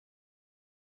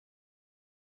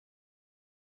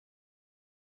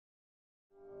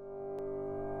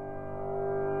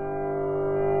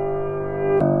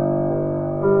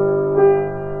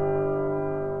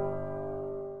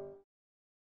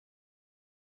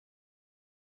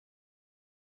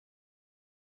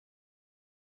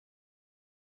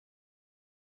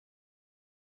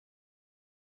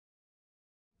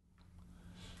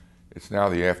It's now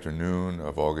the afternoon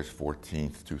of August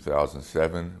 14th,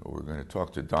 2007. We're going to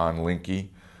talk to Don Linky,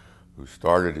 who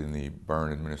started in the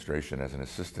Byrne administration as an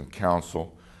assistant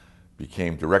counsel,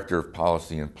 became director of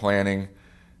policy and planning,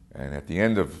 and at the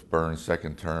end of Byrne's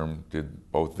second term did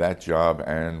both that job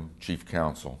and chief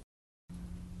counsel.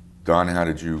 Don, how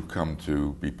did you come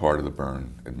to be part of the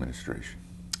Byrne administration?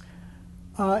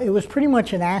 It was pretty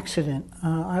much an accident.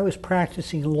 I was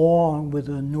practicing law with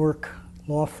a Newark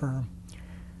law firm.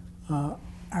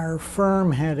 Our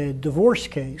firm had a divorce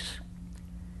case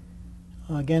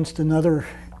against another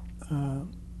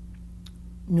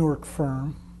Newark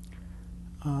firm.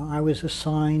 I was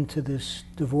assigned to this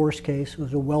divorce case. It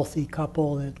was a wealthy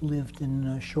couple that lived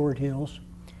in Short Hills.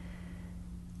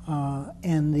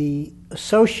 And the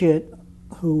associate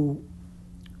who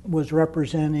was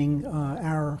representing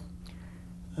our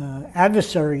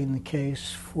adversary in the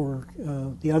case for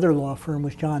the other law firm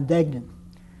was John Degnan.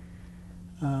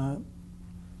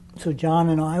 So John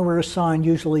and I were assigned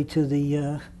usually to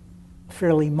the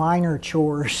fairly minor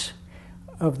chores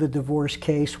of the divorce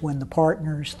case when the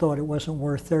partners thought it wasn't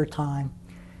worth their time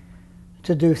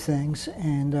to do things.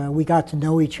 And we got to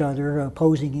know each other,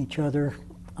 opposing each other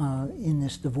in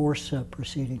this divorce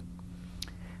proceeding.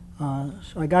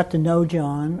 So I got to know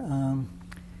John,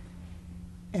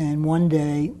 and one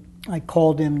day I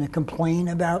called him to complain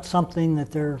about something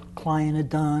that their client had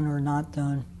done or not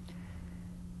done.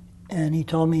 And he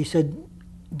told me, he said,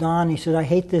 Don, he said, I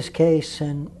hate this case,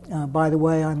 and by the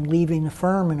way, I'm leaving the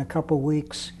firm in a couple of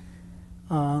weeks,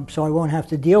 so I won't have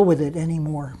to deal with it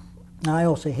anymore. And I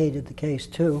also hated the case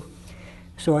too.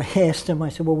 So I asked him, I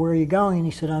said, well, where are you going? And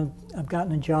he said, I've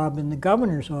gotten a job in the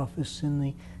governor's office, in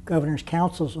the governor's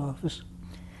counsel's office,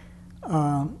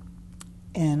 and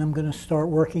I'm going to start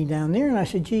working down there. And I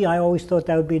said, gee, I always thought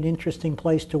that would be an interesting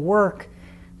place to work,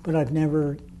 but I've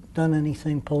never done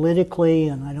anything politically,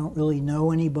 and I don't really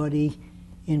know anybody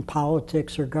in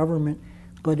politics or government.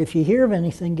 But if you hear of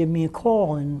anything, give me a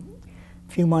call. And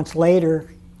a few months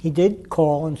later, he did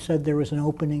call and said there was an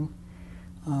opening.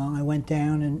 I went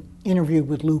down and interviewed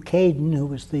with Lou Caden, who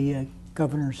was the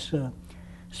governor's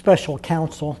special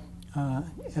counsel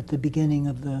at the beginning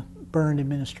of the Byrne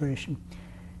administration,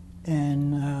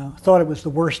 and thought it was the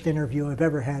worst interview I've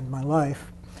ever had in my life.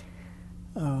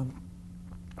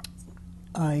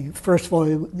 First of all,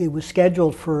 it was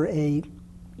scheduled for a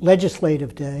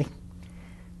legislative day.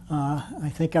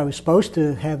 I think I was supposed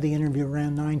to have the interview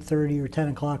around 9:30 or 10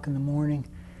 o'clock in the morning.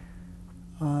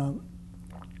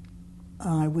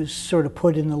 I was sort of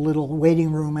put in a little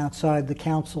waiting room outside the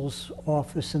counsel's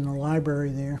office in the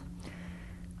library there.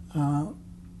 I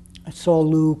saw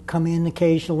Lou come in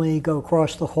occasionally, go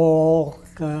across the hall.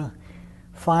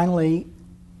 Finally,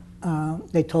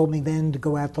 they told me then to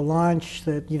go out to lunch,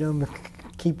 that,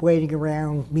 keep waiting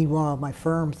around. Meanwhile, my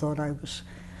firm thought I was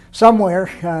somewhere,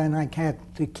 and I had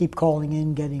to keep calling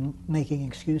in, making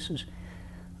excuses.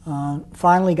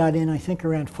 Finally got in, I think,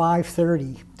 around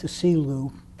 5:30 to see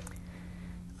Lou.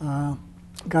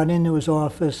 Got into his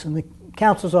office, and the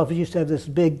counsel's office used to have this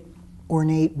big,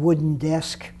 ornate wooden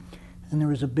desk, and there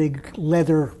was a big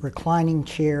leather reclining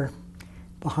chair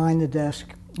behind the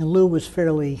desk. And Lou was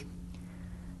fairly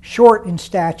short in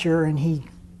stature, and he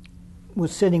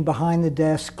was sitting behind the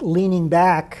desk, leaning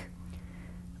back,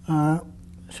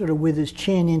 sort of with his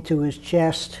chin into his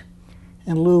chest.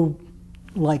 And Lou,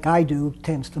 like I do,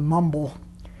 tends to mumble.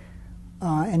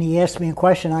 And he asked me a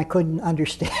question. I couldn't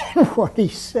understand what he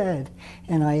said,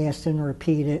 and I asked him to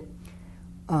repeat it,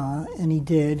 and he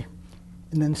did.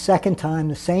 And then the second time,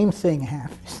 the same thing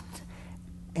happened,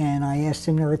 and I asked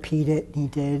him to repeat it, and he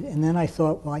did. And then I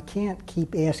thought, well, I can't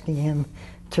keep asking him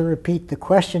to repeat the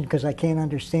question because I can't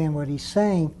understand what he's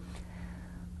saying.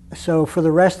 So for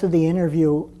the rest of the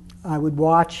interview, I would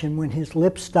watch, and when his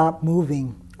lips stopped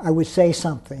moving, I would say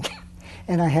something.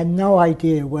 And I had no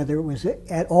idea whether it was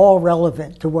at all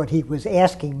relevant to what he was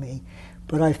asking me,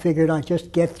 but I figured I'd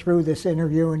just get through this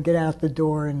interview and get out the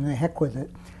door and the heck with it.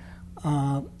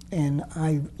 And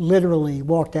I literally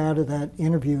walked out of that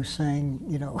interview saying,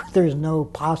 there's no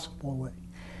possible way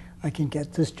I can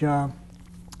get this job.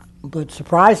 But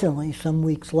surprisingly, some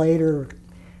weeks later,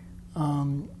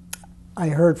 I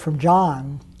heard from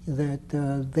John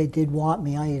that they did want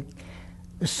me. I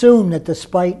assumed that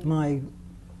despite my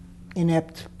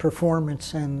inept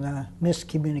performance and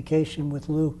miscommunication with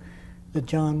Lou, that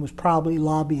John was probably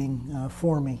lobbying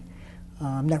for me.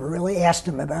 Never really asked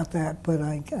him about that, but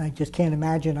I just can't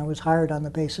imagine I was hired on the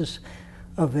basis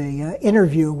of a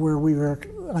interview where we were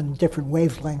on different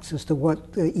wavelengths as to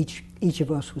what each of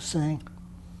us was saying.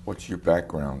 What's your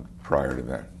background prior to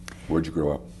that? Where'd you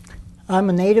grow up? I'm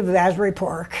a native of Asbury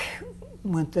Park,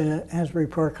 went to Asbury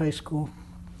Park High School,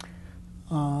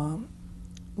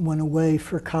 went away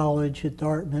for college at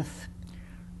Dartmouth,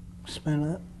 spent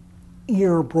a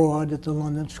year abroad at the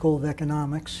London School of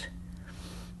Economics,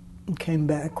 and came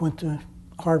back, went to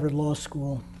Harvard Law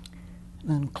School, and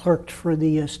then clerked for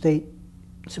the state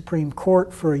Supreme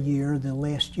Court for a year, the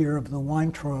last year of the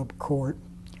Weintraub Court.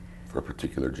 For a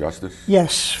particular justice?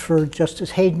 Yes, for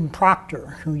Justice Hayden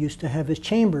Proctor, who used to have his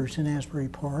chambers in Asbury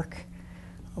Park.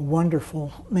 A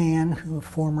wonderful man, a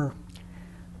former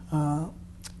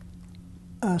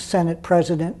Senate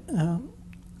president,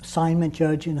 assignment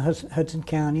judge in Hudson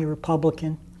County, a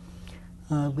Republican,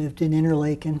 lived in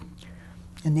Interlaken,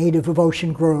 a native of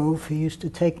Ocean Grove. He used to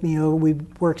take me over.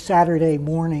 We'd work Saturday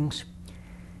mornings,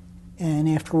 and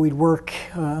after we'd work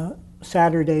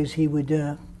Saturdays, he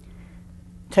would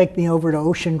take me over to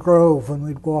Ocean Grove, and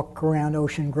we'd walk around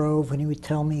Ocean Grove, and he would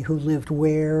tell me who lived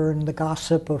where and the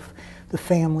gossip of the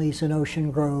families in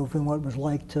Ocean Grove and what it was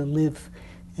like to live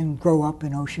and grow up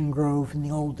in Ocean Grove in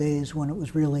the old days when it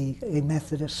was really a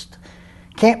Methodist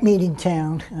camp meeting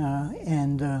town.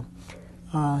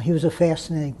 He was a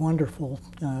fascinating, wonderful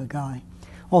guy.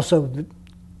 Also,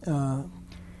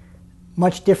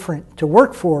 much different to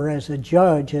work for as a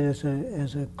judge, as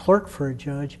a clerk for a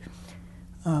judge,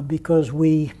 because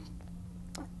we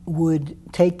would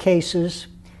take cases,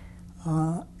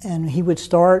 and he would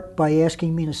start by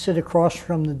asking me to sit across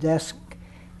from the desk,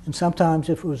 and sometimes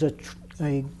if it was a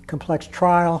complex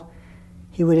trial,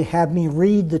 he would have me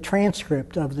read the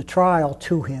transcript of the trial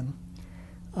to him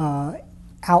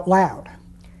out loud.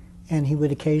 And he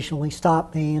would occasionally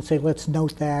stop me and say, let's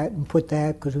note that and put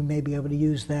that because we may be able to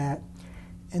use that.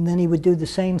 And then he would do the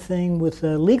same thing with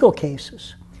legal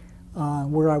cases,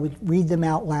 where I would read them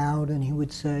out loud and he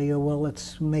would say, oh, well,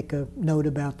 let's make a note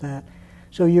about that.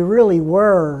 So you really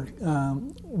were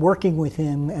working with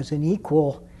him as an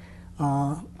equal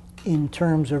in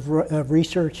terms of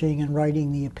researching and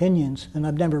writing the opinions. And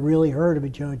I've never really heard of a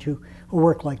judge who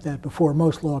worked like that before.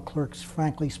 Most law clerks,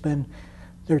 frankly, spend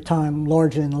their time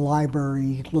largely in the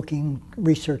library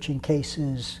researching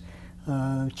cases,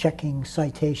 checking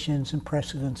citations and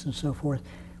precedents and so forth,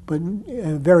 but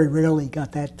very rarely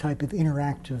got that type of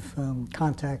interactive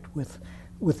contact with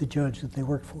the judge that they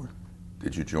worked for.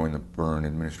 Did you join the Byrne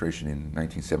administration in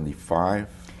 1975?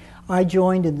 I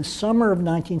joined in the summer of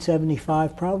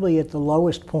 1975, probably at the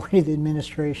lowest point of the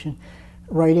administration,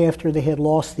 right after they had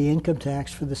lost the income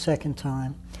tax for the second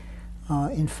time.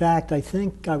 In fact, I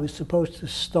think I was supposed to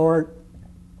start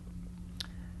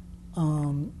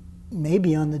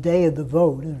maybe on the day of the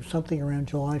vote, or something around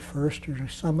July 1st or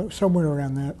somewhere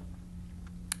around that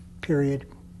period.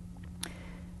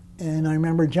 And I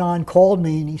remember John called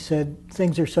me and he said,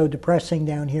 things are so depressing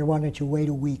down here, why don't you wait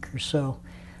a week or so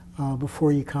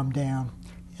before you come down?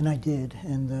 And I did,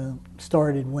 and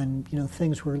started when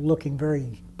things were looking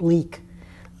very bleak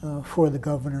for the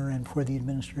governor and for the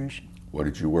administration. What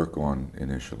did you work on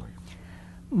initially?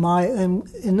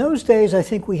 In those days, I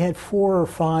think we had 4 or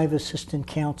 5 assistant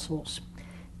counsels,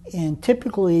 and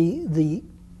typically the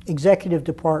executive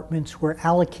departments were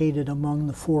allocated among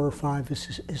the 4 or 5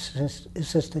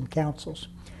 assistant counsels.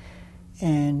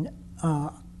 And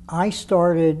I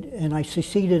started, and I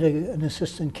succeeded an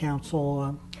assistant counsel,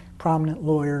 a prominent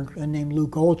lawyer named Lou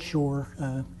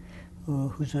Goldshore,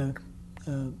 who's a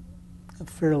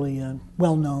fairly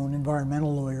well-known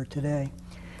environmental lawyer today.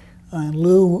 And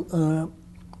Lou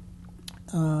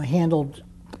handled,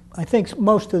 I think,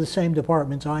 most of the same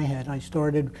departments I had. I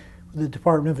started with the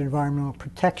Department of Environmental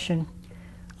Protection,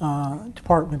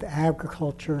 Department of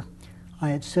Agriculture. I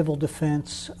had civil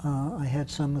defense. I had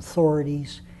some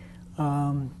authorities.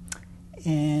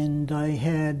 And I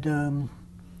had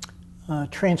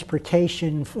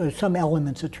transportation, some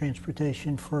elements of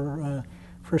transportation for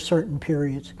certain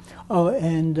periods.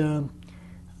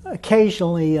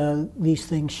 Occasionally these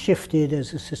things shifted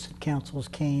as assistant counsels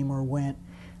came or went.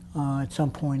 At some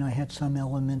point I had some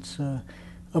elements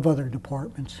of other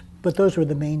departments. But those were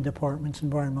the main departments: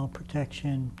 environmental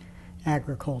protection,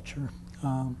 agriculture,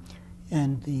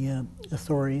 and the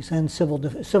authorities, and civil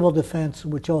defense,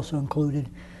 which also included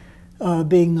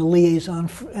being the liaison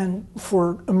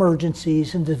for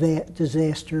emergencies and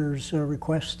disasters,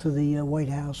 requests to the White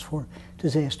House for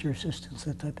disaster assistance,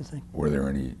 that type of thing. Were there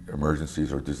any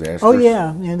emergencies or disasters? Oh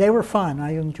yeah, they were fun.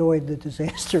 I enjoyed the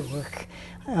disaster work,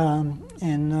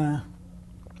 and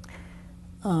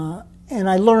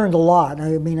I learned a lot.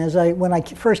 I mean, when I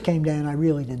first came down, I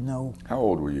really didn't know. How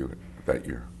old were you that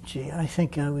year? Gee, I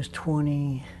think I was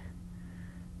 22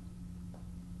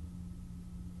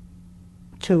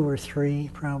 or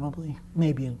 3, probably,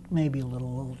 maybe a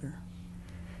little older.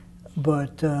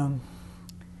 But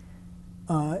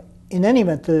In any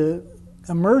event, the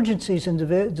emergencies and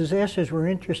disasters were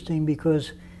interesting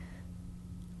because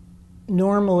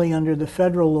normally under the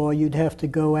federal law you'd have to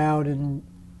go out and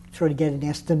sort of get an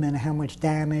estimate of how much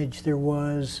damage there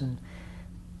was and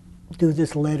do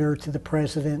this letter to the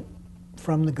president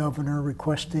from the governor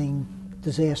requesting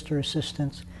disaster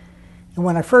assistance. And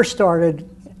when I first started,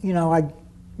 I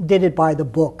did it by the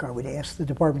book. I would ask the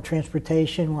Department of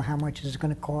Transportation, well, how much is it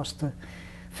going to cost to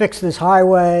fix this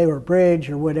highway or bridge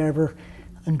or whatever,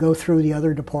 and go through the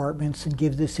other departments and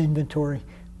give this inventory.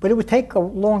 But it would take a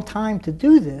long time to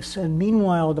do this. And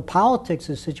meanwhile, the politics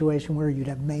is a situation where you'd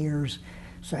have mayors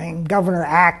saying, Governor,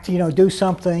 act, do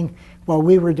something, while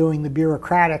we were doing the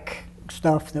bureaucratic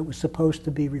stuff that was supposed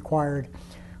to be required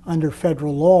under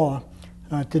federal law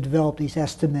to develop these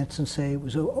estimates and say it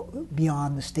was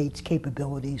beyond the state's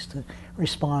capabilities to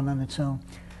respond on its own.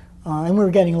 And we were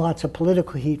getting lots of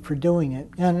political heat for doing it,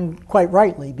 and quite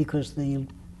rightly, because the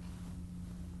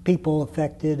people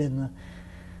affected and the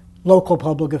local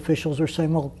public officials are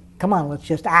saying, well, come on, let's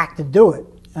just act and do it.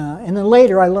 And then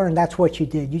later I learned that's what you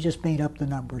did. You just made up the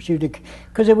numbers.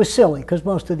 Because it was silly, because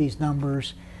most of these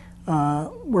numbers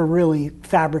were really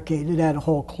fabricated out of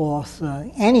whole cloth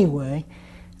anyway.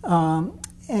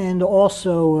 And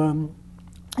also,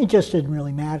 it just didn't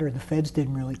really matter. The feds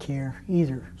didn't really care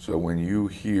either. So when you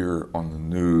hear on the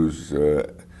news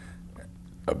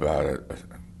about a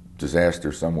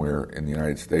disaster somewhere in the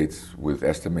United States with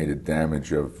estimated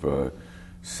damage of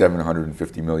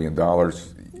 $750 million,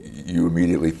 you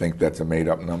immediately think that's a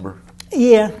made-up number?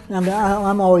 Yeah,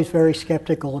 I'm always very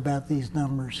skeptical about these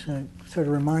numbers. It sort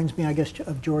of reminds me, I guess,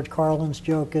 of George Carlin's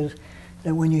joke is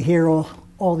that when you hear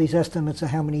all these estimates of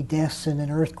how many deaths in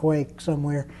an earthquake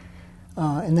somewhere,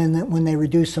 and then when they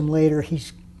reduce them later, he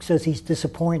says he's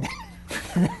disappointed.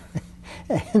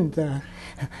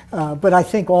 But I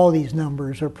think all these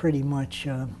numbers are pretty much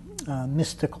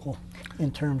mystical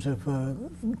in terms of,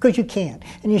 because you can't,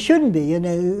 and you shouldn't be,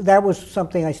 and that was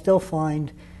something I still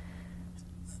find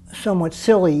somewhat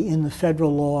silly in the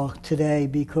federal law today,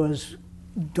 because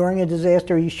during a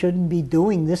disaster you shouldn't be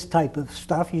doing this type of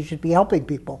stuff. You should be helping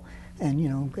people and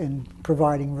and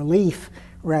providing relief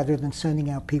rather than sending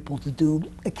out people to do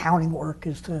accounting work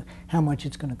as to how much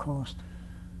it's going to cost.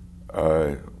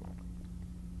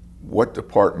 What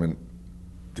department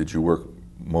did you work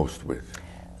most with?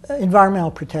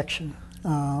 Environmental protection,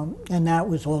 and that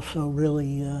was also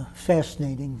really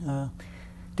fascinating.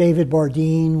 David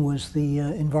Bardeen was the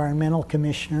environmental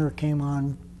commissioner, came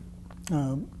on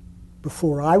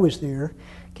before I was there,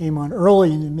 came on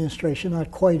early in the administration,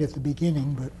 not quite at the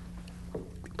beginning, but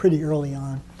pretty early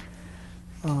on.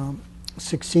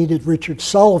 Succeeded Richard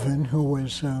Sullivan, who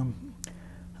was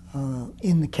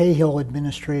in the Cahill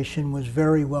administration, was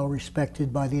very well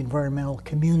respected by the environmental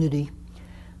community,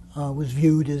 was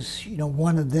viewed as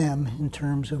one of them in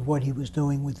terms of what he was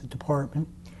doing with the department.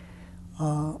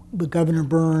 But Governor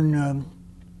Byrne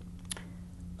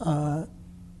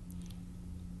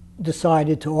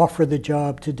decided to offer the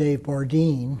job to Dave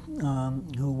Bardeen,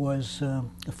 who was a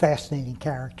fascinating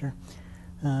character,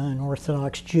 an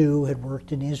Orthodox Jew, had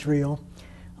worked in Israel,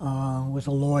 was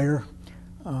a lawyer,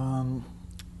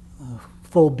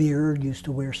 full beard, used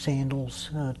to wear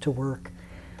sandals to work.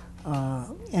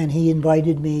 And he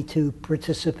invited me to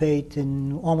participate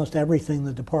in almost everything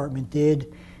the department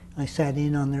did. I sat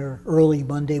in on their early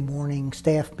Monday morning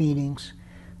staff meetings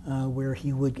where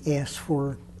he would ask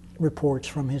for reports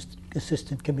from his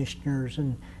assistant commissioners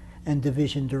and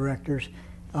division directors.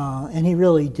 And he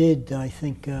really did, I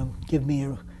think, give me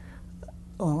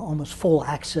almost full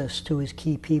access to his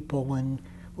key people and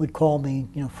would call me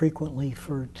frequently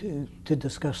to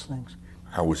discuss things.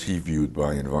 How was he viewed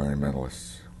by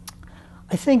environmentalists?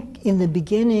 I think in the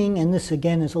beginning, and this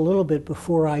again is a little bit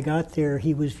before I got there,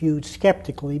 he was viewed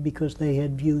skeptically because they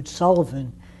had viewed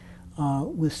Sullivan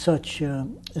with such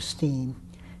esteem.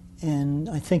 And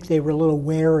I think they were a little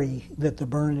wary that the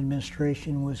Byrne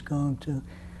administration was going to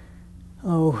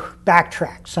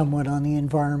backtrack somewhat on the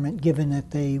environment, given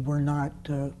that they were not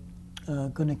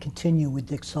going to continue with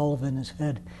Dick Sullivan as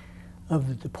head of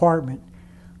the department.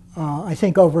 I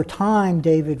think over time,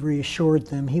 David reassured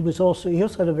them. He also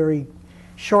had a very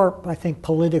sharp, I think,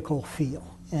 political feel,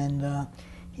 and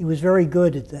he was very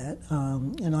good at that,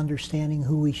 and understanding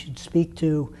who we should speak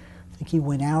to. I think he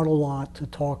went out a lot to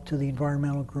talk to the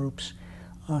environmental groups.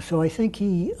 So I think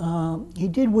he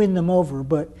did win them over,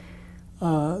 but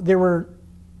there were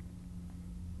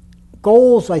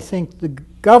goals I think the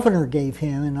governor gave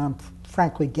him, and I'm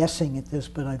frankly guessing at this,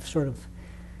 but I've sort of,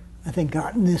 I think,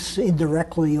 gotten this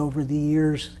indirectly over the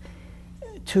years,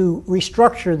 to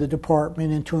restructure the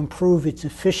department and to improve its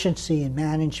efficiency in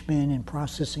management and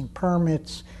processing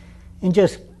permits and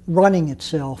just running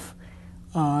itself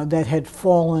that had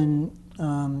fallen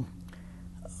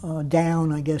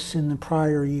down, I guess, in the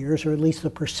prior years, or at least the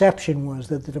perception was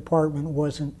that the department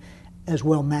wasn't as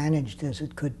well managed as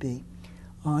it could be.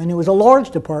 And it was a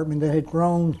large department that had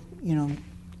grown,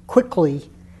 quickly.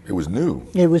 It was new.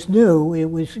 It was new. It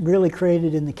was really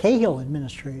created in the Cahill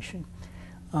administration.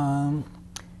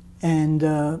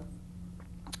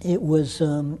 It was,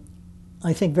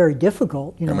 I think, very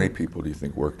difficult. How many people do you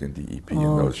think worked in DEP in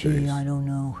those days? I don't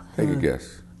know. Take a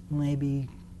guess. Maybe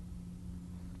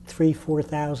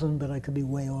 4,000, but I could be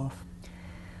way off.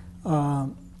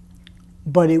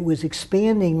 But it was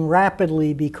expanding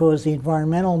rapidly because the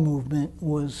environmental movement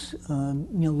was,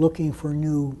 looking for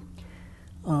new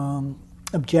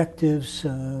objectives.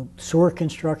 Sewer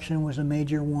construction was a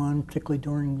major one, particularly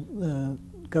during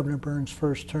Governor Burns'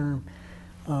 first term.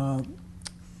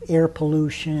 Air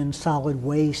pollution, solid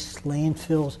waste,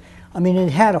 landfills. I mean, it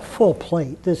had a full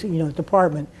plate. This, the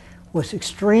department was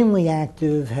extremely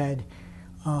active, had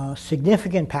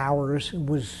significant powers,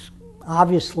 was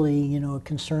obviously, a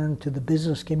concern to the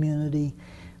business community,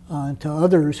 to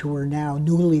others who are now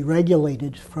newly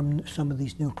regulated from some of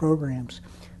these new programs.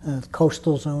 The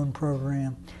Coastal Zone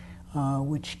program,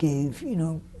 which gave,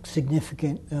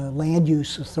 significant land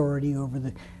use authority over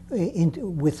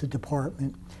with the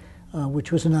department,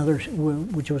 which was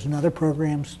another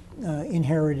programs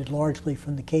inherited largely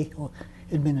from the Cahill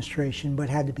administration, but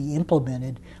had to be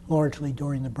implemented largely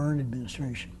during the Byrne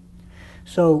administration.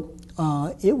 So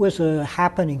it was a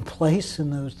happening place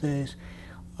in those days,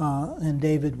 and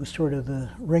David was sort of the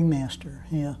ringmaster.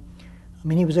 Yeah, I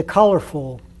mean, he was a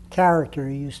colorful character.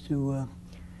 He used to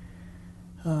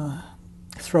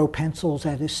throw pencils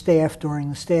at his staff during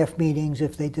the staff meetings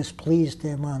if they displeased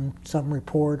him on some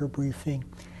report or briefing,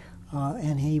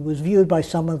 and he was viewed by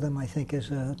some of them, I think, as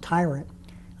a tyrant.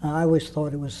 I always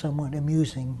thought it was somewhat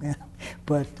amusing,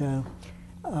 but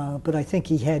I think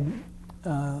he had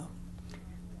a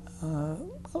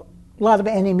lot of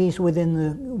enemies within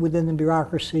the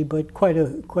bureaucracy, but quite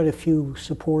a few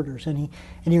supporters, and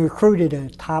he recruited a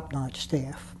top-notch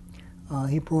staff.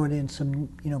 He brought in some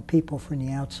people from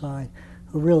the outside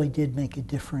who really did make a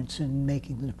difference in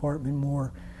making the department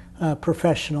more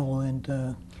professional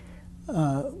and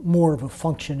more of a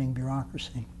functioning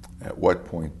bureaucracy. At what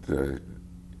point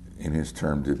in his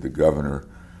term did the governor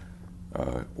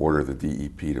order the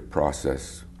DEP to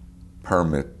process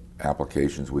permit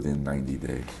applications within 90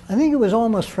 days? I think it was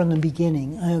almost from the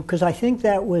beginning, because I think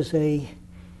that was a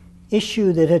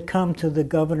issue that had come to the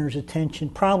governor's attention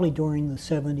probably during the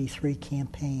 '73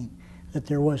 campaign, that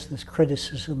there was this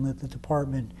criticism that the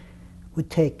department would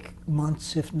take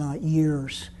months, if not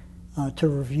years, to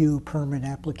review permit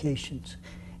applications.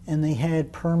 And they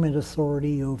had permit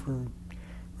authority over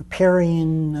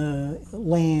riparian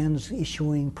lands,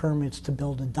 issuing permits to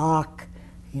build a dock,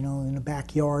 in a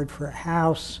backyard for a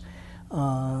house.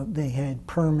 They had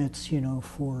permits,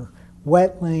 for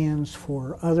wetlands,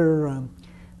 for other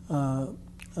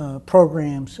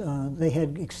programs. They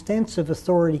had extensive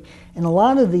authority, and a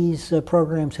lot of these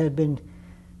programs had been,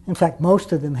 in fact,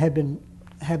 most of them had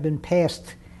been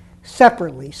passed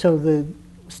separately. So the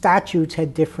statutes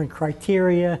had different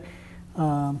criteria,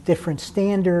 different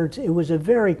standards. It was a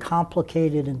very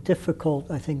complicated and difficult,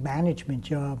 I think, management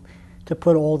job to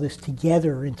put all this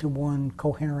together into one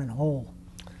coherent whole.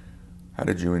 How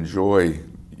did you enjoy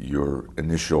your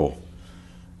initial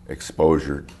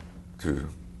exposure to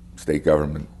state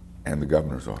government and the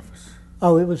governor's office?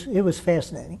 Oh, it was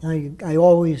fascinating. I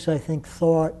always, I think,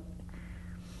 thought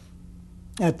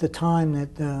at the time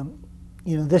that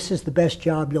this is the best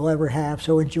job you'll ever have,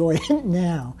 so enjoy it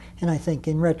now. And I think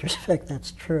in retrospect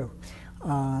that's true.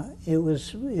 It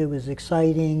was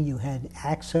exciting. You had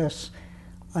access.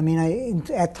 I mean,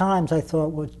 at times I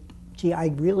thought, well, gee, I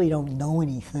really don't know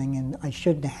anything, and I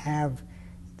shouldn't have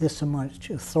this much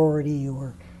authority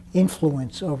or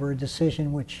influence over a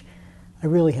decision which I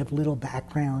really have little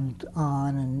background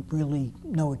on and really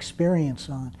no experience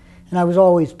on. And I was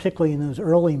always, particularly in those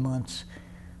early months,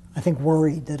 I think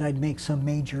worried that I'd make some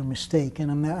major mistake.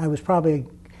 And I was probably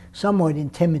somewhat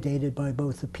intimidated by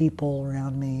both the people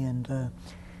around me and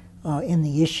in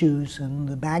the issues and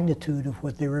the magnitude of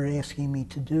what they were asking me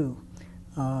to do.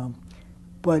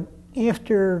 But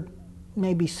after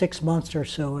maybe 6 months or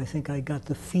so, I think I got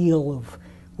the feel of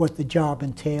what the job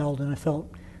entailed, and I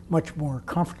felt much more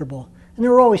comfortable. And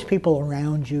there were always people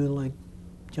around you, like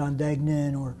John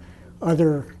Degnan or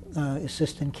other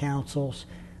assistant counsels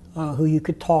who you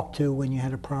could talk to when you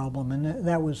had a problem, and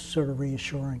that was sort of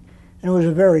reassuring. And it was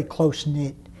a very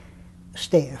close-knit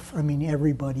staff. I mean,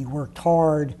 everybody worked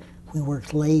hard. We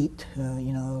worked late.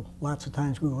 Lots of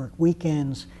times we worked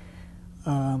weekends.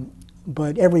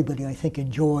 But everybody, I think,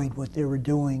 enjoyed what they were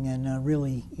doing and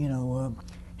really,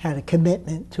 had a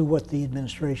commitment to what the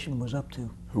administration was up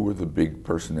to. Who were the big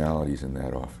personalities in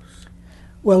that office?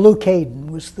 Well, Luke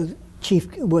Hayden was the chief.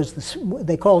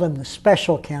 They called him the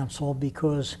special counsel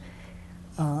because,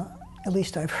 at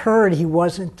least I've heard, he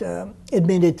wasn't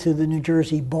admitted to the New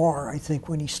Jersey bar, I think,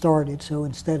 when he started. So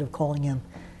instead of calling him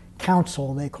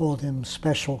counsel, they called him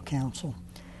special counsel.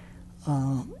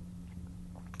 And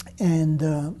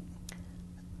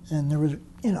there was,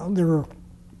 there were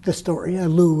the story.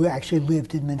 Lou actually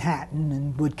lived in Manhattan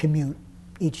and would commute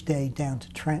each day down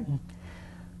to Trenton.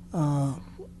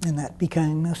 And that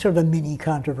became sort of a mini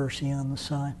controversy on the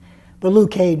side. But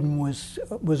Luke Hayden was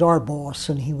our boss,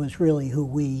 and he was really who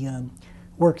we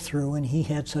worked through, and he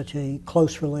had such a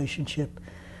close relationship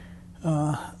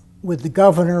with the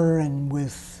governor and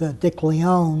with Dick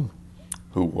Leone.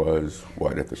 Who was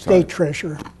what at the time? State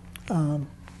treasurer. And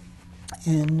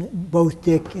both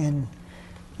Dick and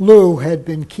Lou had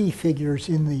been key figures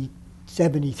in the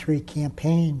 '73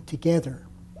 campaign together.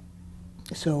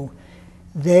 So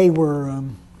they were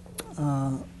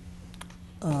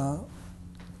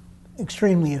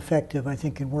extremely effective, I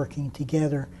think, in working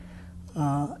together.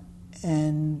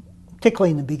 And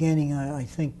particularly in the beginning, I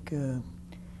think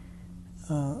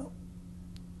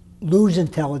Lou's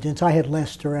intelligence, I had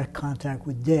less direct contact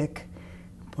with Dick,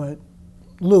 but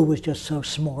Lou was just so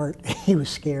smart. He was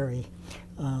scary.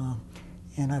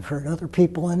 And I've heard other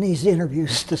people in these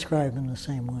interviews describe him the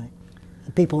same way.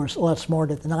 And people are a lot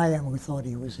smarter than I am who thought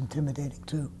he was intimidating,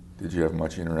 too. Did you have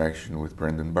much interaction with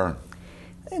Brendan Byrne?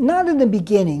 Not in the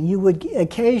beginning. You would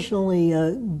occasionally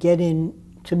get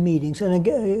into meetings, and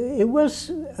it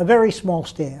was a very small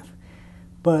staff.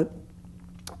 But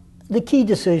the key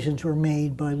decisions were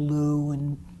made by Lou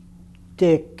and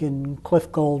Dick and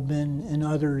Cliff Goldman and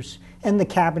others, and the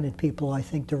cabinet people, I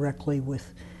think, directly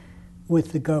with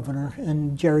the governor.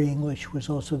 And Jerry English was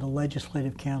also the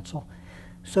legislative counsel.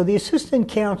 So the assistant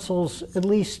counsels, at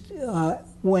least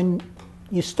when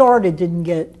you started, didn't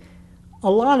get a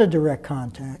lot of direct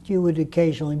contact. You would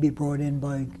occasionally be brought in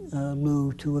by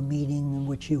Lou to a meeting in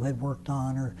which you had worked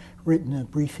on or written a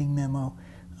briefing memo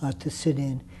to sit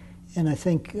in. And I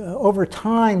think over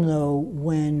time, though,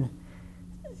 when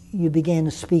you began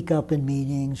to speak up in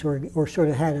meetings or sort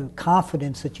of had a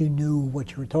confidence that you knew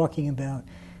what you were talking about,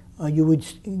 you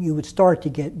would start to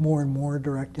get more and more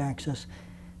direct access.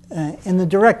 And the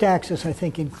direct access, I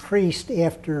think, increased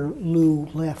after Lou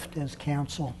left as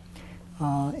counsel.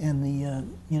 And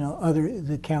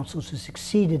the counsels who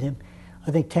succeeded him,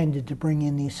 I think, tended to bring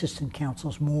in the assistant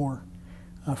counsels more.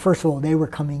 First of all, they were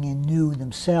coming in new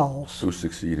themselves. Who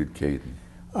succeeded Caden?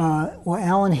 Well,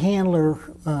 Alan Handler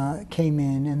came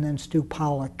in, and then Stu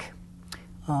Pollock.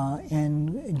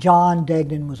 And John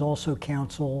Degnan was also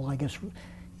counsel, I guess,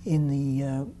 in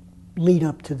the lead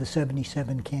up to the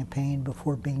 '77 campaign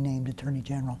before being named Attorney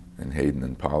General. And Hayden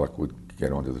and Pollock would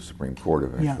get onto the Supreme Court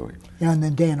eventually. Yeah, and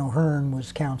then Dan O'Hearn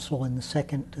was counsel in the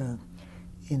second term,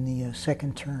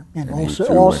 and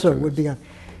also would be on.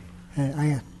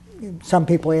 Some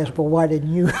people ask, well, why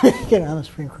didn't you get on the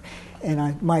Supreme Court?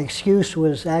 And my excuse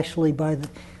was actually I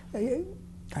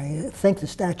think the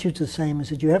statute's the same, is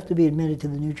that you have to be admitted to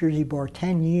the New Jersey bar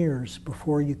 10 years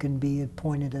before you can be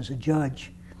appointed as a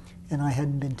judge. And I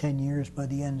hadn't been 10 years by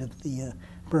the end of the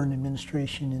Byrne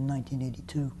administration in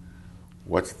 1982.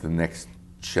 What's the next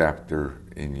chapter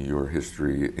in your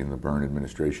history in the Byrne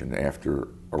administration after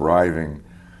arriving,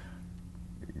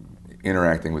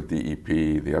 interacting with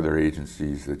DEP, the other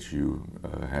agencies that you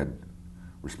had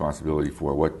responsibility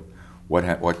for?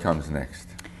 What comes next?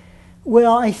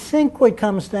 Well, I think what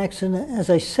comes next, and as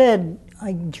I said,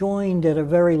 I joined at a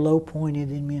very low point in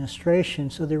the administration,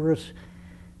 so there was,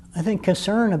 I think,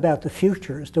 concern about the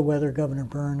future as to whether Governor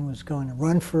Byrne was going to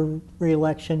run for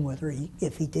re-election,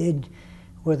 if he did,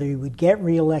 whether he would get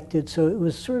re-elected. So it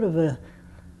was sort of a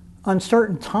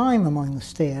uncertain time among the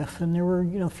staff, and there were,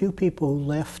 a few people who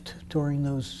left during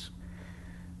those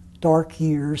dark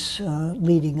years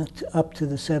leading up to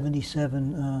the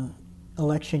 '77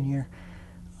 election year,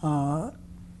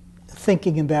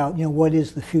 thinking about, what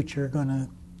is the future going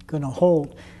to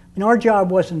hold. And our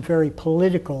job wasn't very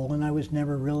political, and I was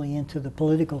never really into the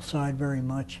political side very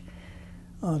much.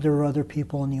 There were other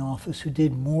people in the office who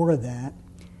did more of that.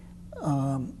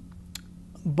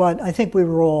 But I think we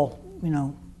were all,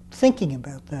 thinking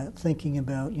about that,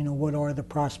 what are the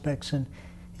prospects, and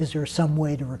is there some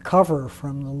way to recover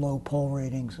from the low poll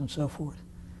ratings and so forth.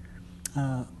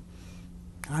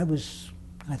 I was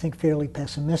I think fairly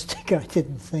pessimistic. I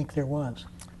didn't think there was.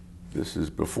 This is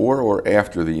before or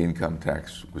after the income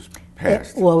tax was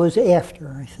passed? Well, it was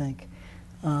after, I think.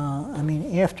 I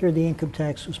mean, after the income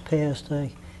tax was passed,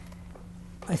 I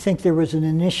think there was an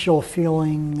initial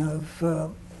feeling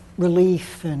of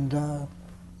relief and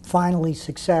finally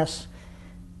success,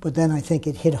 but then I think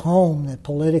it hit home that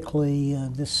politically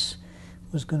this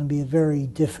was going to be a very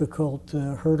difficult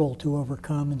hurdle to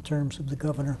overcome in terms of the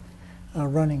governor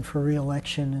running for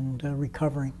re-election and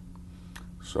recovering.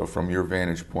 So from your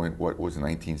vantage point, what was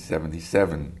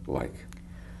 1977 like?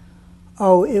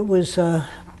 Oh, it was an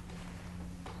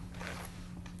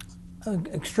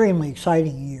extremely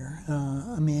exciting year.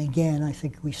 I mean, again, I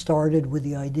think we started with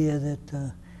the idea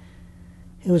that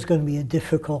it was going to be a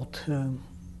difficult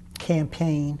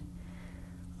campaign.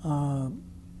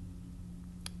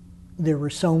 There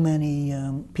were so many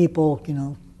people, you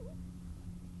know,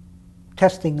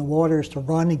 testing the waters to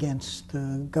run against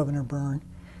Governor Byrne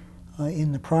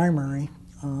in the primary,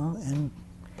 and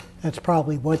that's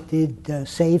probably what did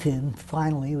save him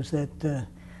finally, was that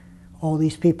all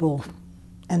these people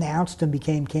announced and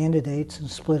became candidates and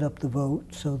split up the vote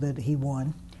so that he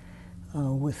won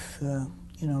with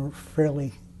you know,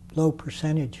 fairly low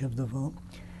percentage of the vote.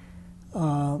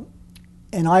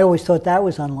 And I always thought that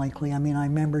was unlikely. I mean, I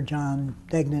remember John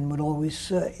Degnan would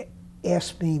always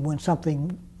ask me when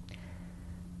something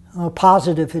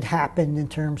positive had happened in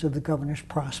terms of the governor's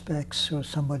prospects, or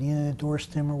somebody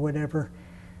endorsed him or whatever.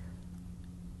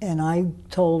 And I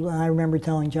remember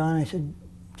telling John, I said,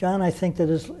 John, I think that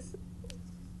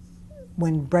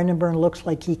when Brendan Byrne looks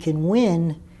like he can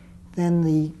win, then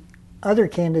the other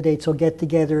candidates will get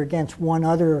together against one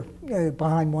other,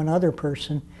 behind one other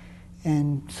person,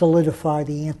 and solidify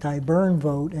the anti-Byrne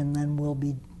vote, and then we'll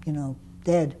be, you know,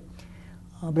 dead.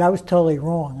 But I was totally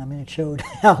wrong. I mean, it showed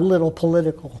how little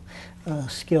political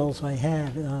skills I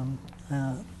had.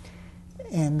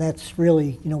 And that's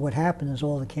really, you know, what happened is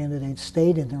all the candidates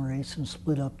stayed in the race and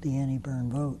split up the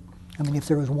anti-Byrne vote. I mean, if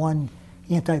there was one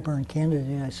anti-Byrne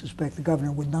candidate, I suspect the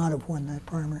governor would not have won that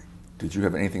primary. Did you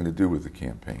have anything to do with the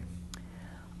campaign?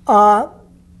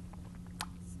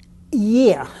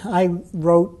 Yeah, I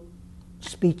wrote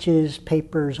speeches,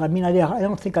 papers. I mean, I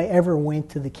don't think I ever went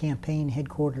to the campaign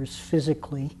headquarters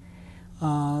physically. You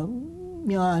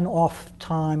know, on off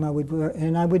time, I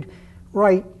would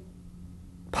write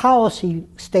policy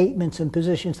statements and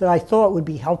positions that I thought would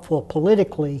be helpful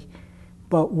politically,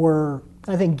 but were,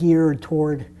 I think, geared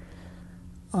toward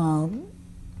the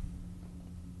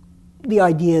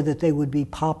idea that they would be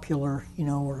popular, you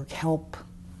know, or help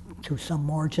to some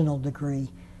marginal degree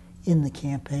in the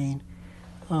campaign.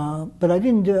 But I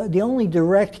didn't do, the only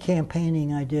direct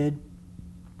campaigning I did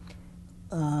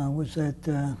was that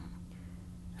a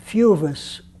few of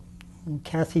us,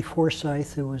 Kathy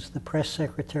Forsyth, who was the press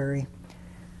secretary,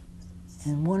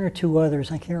 and one or two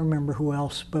others, I can't remember who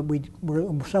else, but we were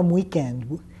some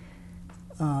weekend,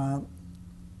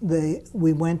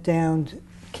 we went down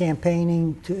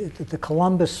campaigning to the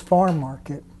Columbus Farm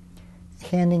Market,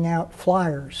 handing out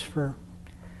flyers for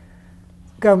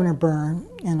Governor Byrne.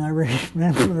 And I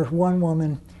remember one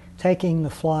woman taking the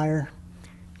flyer,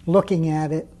 looking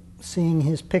at it, seeing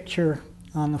his picture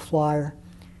on the flyer,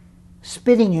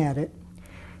 spitting at it,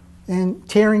 and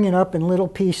tearing it up in little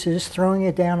pieces, throwing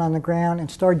it down on the ground, and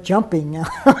start jumping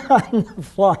on the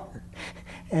flyer.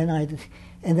 And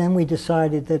then we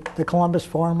decided that the Columbus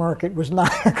Farm Market was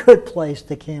not a good place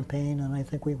to campaign, and I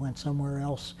think we went somewhere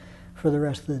else for the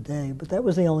rest of the day. But that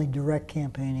was the only direct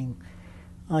campaigning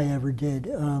I ever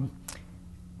did.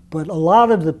 But a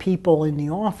lot of the people in the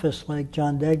office, like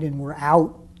John Degnan, were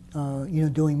out, you know,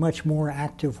 doing much more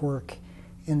active work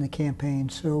in the campaign.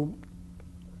 So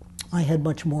I had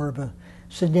much more of a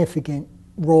significant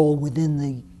role within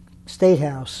the State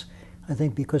House, I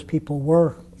think, because people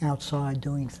were outside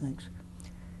doing things.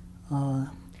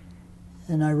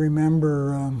 And I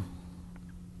remember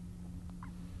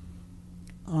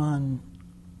on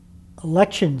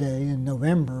Election Day in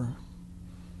November,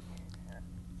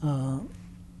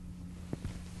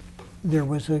 there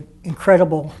was an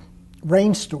incredible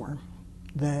rainstorm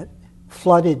that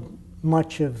flooded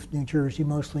much of New Jersey,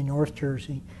 mostly North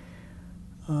Jersey,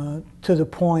 to the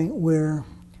point where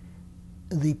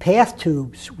the path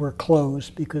tubes were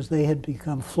closed because they had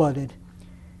become flooded.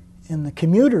 And the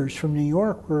commuters from New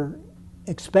York were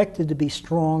expected to be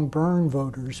strong Byrne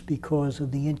voters because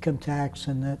of the income tax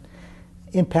and the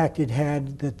impact it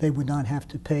had that they would not have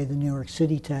to pay the New York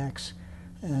City tax.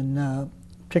 And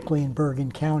particularly in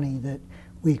Bergen County, that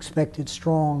we expected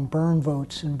strong Byrne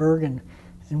votes in Bergen.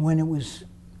 And when it was,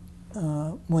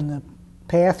 when the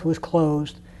path was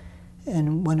closed,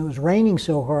 and when it was raining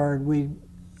so hard, we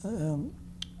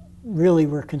really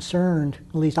were concerned.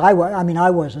 At least I mean, I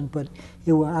wasn't, but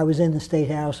I was in the State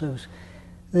House. I was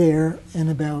there, and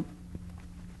about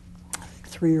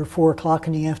 3 or 4 o'clock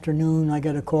in the afternoon, I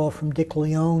got a call from Dick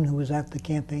Leone, who was at the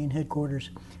campaign headquarters,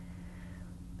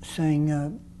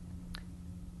 saying,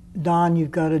 Don,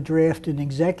 you've got to draft an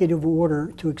executive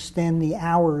order to extend the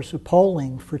hours of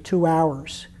polling for 2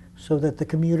 hours so that the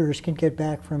commuters can get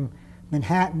back from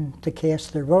Manhattan to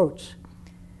cast their votes.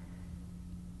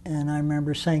 And I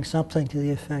remember saying something to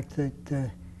the effect that,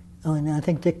 and I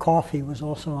think Dick Coffey was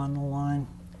also on the line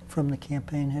from the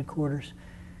campaign headquarters,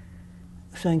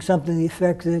 saying something to the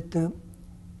effect that,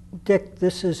 Dick,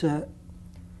 this is an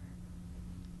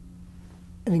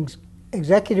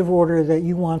executive order that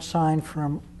you want signed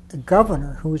from a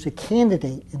governor who is a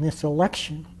candidate in this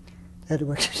election, that it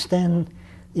would extend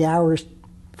the hours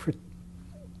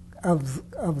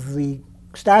of the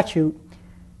statute,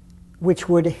 which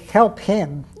would help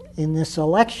him in this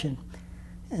election.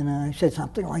 And I said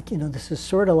something like, this is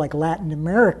sort of like Latin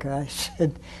America. I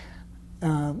said,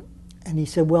 and he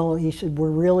said, well, we're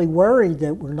really worried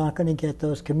that we're not going to get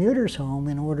those commuters home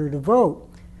in order to vote.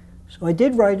 So I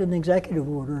did write an executive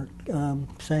order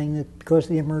saying that because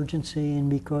of the emergency and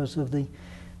because of the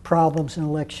problems in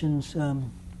elections,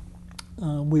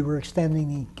 we were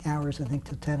extending the hours, I think,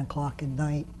 to 10 o'clock at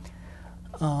night.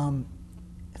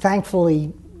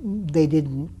 Thankfully, they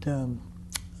didn't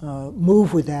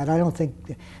move with that. I don't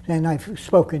think, and I've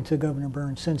spoken to Governor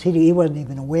Burns since. He wasn't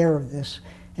even aware of this,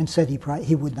 and said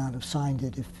he would not have signed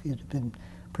it if it had been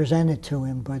presented to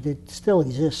him, but it still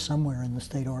exists somewhere in the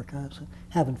state archives. I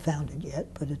haven't found it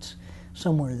yet, but it's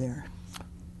somewhere there.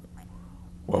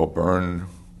 Well, Byrne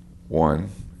won,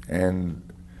 and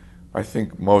I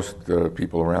think most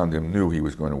people around him knew he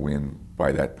was going to win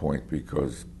by that point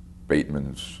because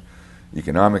Bateman's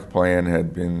economic plan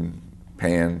had been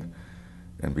panned,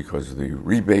 and because the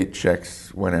rebate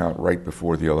checks went out right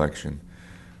before the election.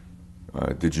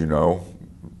 Did you know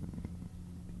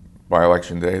by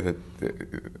election day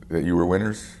that you were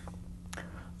winners?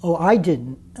 Oh, I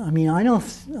didn't. I mean,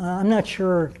 I'm not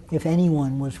sure if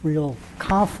anyone was real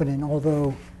confident,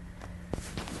 although,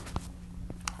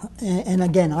 and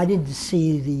again, I didn't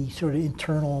see the sort of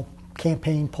internal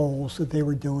campaign polls that they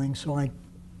were doing, so I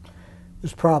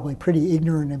was probably pretty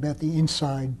ignorant about the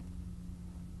inside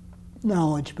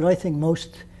knowledge, but I think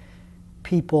most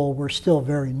people were still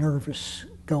very nervous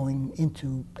going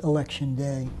into election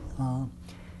day.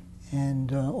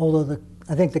 Although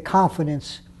I think the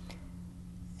confidence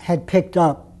had picked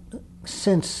up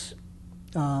since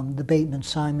the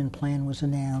Bateman-Simon plan was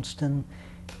announced, and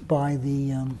by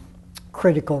the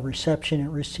critical reception it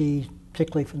received,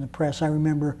 particularly from the press. I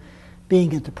remember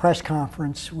being at the press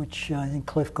conference, which I think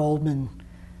Cliff Goldman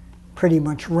pretty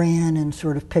much ran and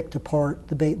sort of picked apart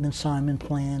the Bateman-Simon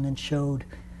plan and showed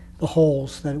the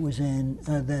holes that it was in,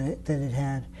 that it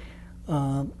had.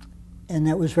 And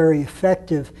that was very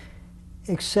effective,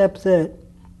 except that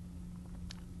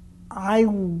I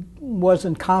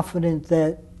wasn't confident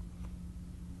that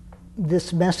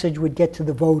this message would get to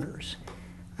the voters.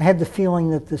 I had the feeling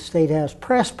that the State House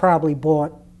press probably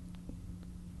bought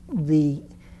the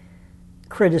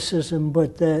criticism,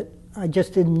 but that I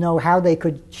just didn't know how they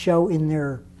could show in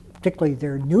particularly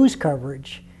their news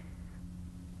coverage,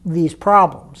 these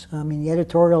problems. I mean, the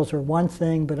editorials are one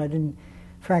thing, but I didn't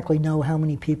frankly know how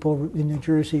many people in New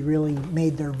Jersey really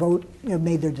made their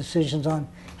decisions on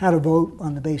how to vote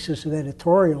on the basis of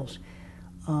editorials.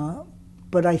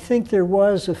 But I think there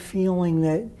was a feeling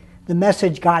that the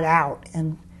message got out,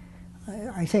 and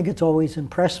I think it's always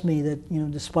impressed me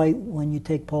that, despite when you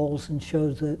take polls and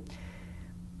shows that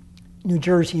New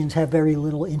Jerseyans have very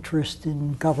little interest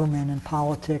in government and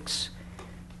politics,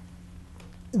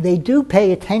 they do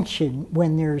pay attention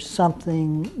when there's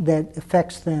something that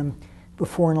affects them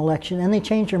before an election, and they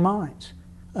change their minds,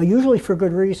 usually for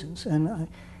good reasons. And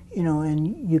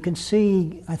and you can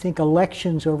see, I think,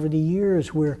 elections over the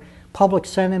years where public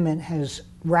sentiment has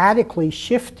radically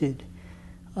shifted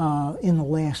in the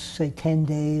last, say, 10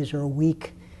 days or a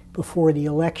week before the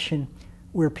election,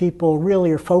 where people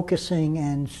really are focusing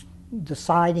and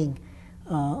deciding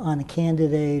on a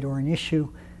candidate or an issue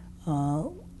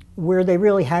where they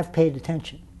really have paid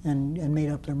attention and made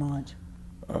up their minds.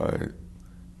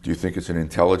 Do you think it's an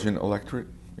intelligent electorate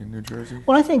in New Jersey?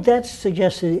 Well, I think that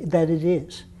suggests that it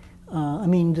is. I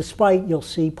mean, despite you'll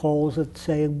see polls that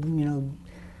say,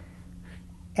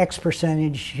 X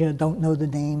percentage don't know the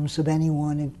names of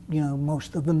anyone,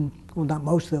 most of them, well, not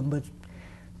most of them, but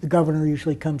the governor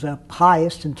usually comes up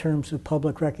highest in terms of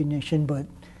public recognition, but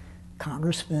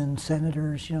congressmen,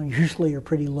 senators, usually are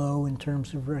pretty low in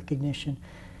terms of recognition.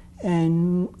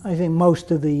 And I think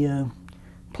most of the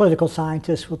political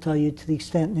scientists will tell you to the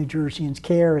extent New Jerseyans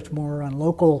care, it's more on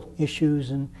local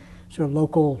issues and sort of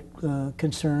local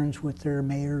concerns with their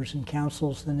mayors and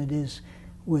councils than it is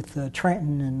with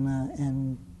Trenton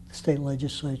and the state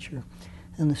legislature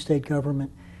and the state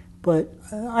government. But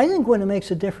I think when it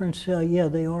makes a difference, yeah,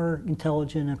 they are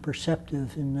intelligent and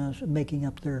perceptive in making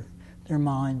up their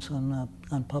minds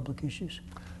on public issues.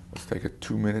 Let's take a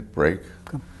 2-minute break,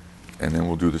 okay, and then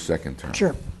we'll do the second term.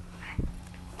 Sure.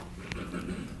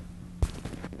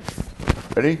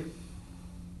 Ready?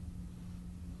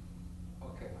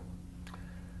 Okay.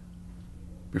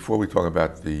 Before we talk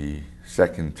about the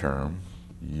second term,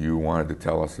 you wanted to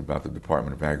tell us about the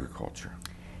Department of Agriculture.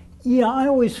 Yeah, I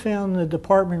always found the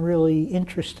department really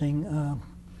interesting.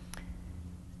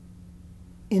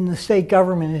 In the state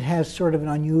government, it has sort of an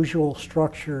unusual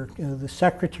structure. The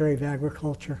Secretary of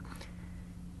Agriculture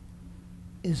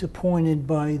is appointed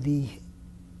by the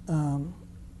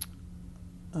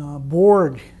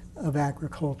Board of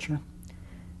Agriculture,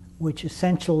 which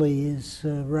essentially is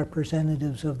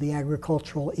representatives of the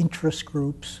agricultural interest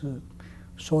groups,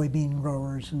 soybean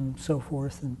growers and so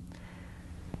forth.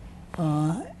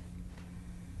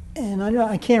 And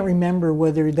I can't remember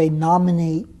whether they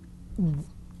nominate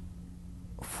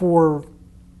for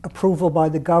approval by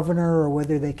the governor or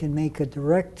whether they can make a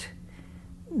direct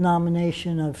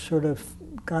nomination. I've sort of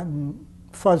gotten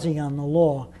fuzzy on the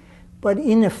law. But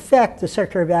in effect, the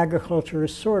Secretary of Agriculture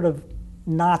is sort of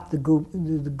not the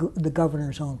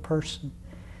governor's own person.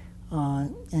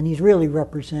 And he's really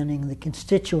representing the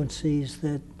constituencies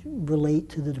that relate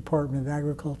to the Department of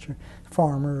Agriculture,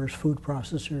 farmers, food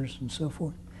processors, and so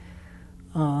forth.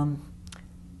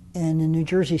 And in New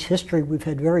Jersey's history, we've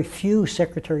had very few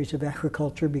secretaries of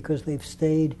agriculture because they've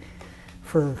stayed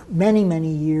for many, many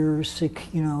years,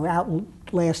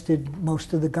 outlasted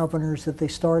most of the governors that they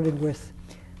started with,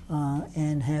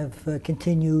 and have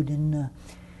continued in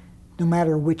no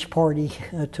matter which party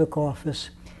took office,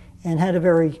 and had a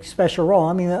very special role.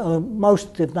 I mean,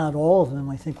 most, if not all of them,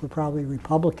 I think were probably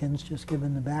Republicans, just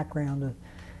given the background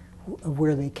of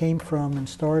where they came from and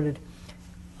started.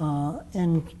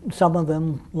 And some of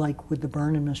them, like with the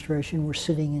Byrne administration, were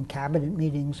sitting in cabinet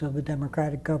meetings of a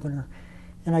Democratic governor.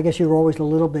 And I guess you were always a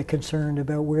little bit concerned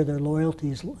about where their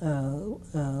loyalties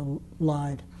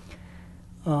lied.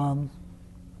 Phil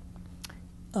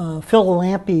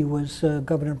Lampe was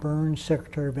Governor Byrne's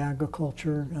Secretary of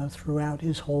Agriculture throughout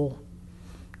his whole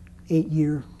 8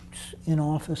 years in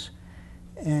office.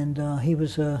 And he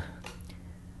was a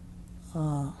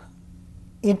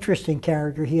interesting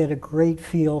character. He had a great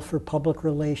feel for public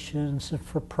relations and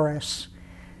for press.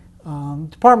 The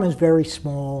department is very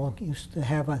small. It used to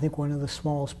have, I think, one of the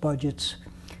smallest budgets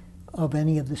of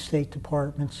any of the state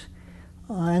departments.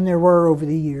 And there were, over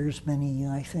the years, many,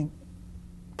 I think,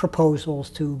 proposals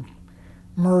to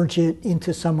merge it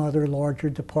into some other larger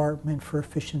department for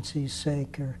efficiency's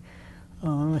sake. Or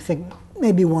I think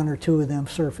maybe one or two of them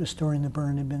surfaced during the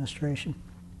Byrne administration.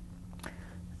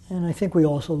 And I think we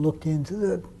also looked into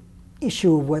the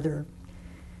issue of whether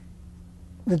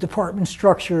the department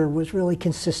structure was really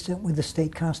consistent with the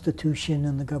state constitution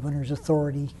and the governor's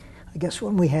authority. I guess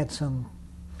when we had some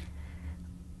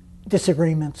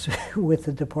disagreements with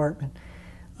the department.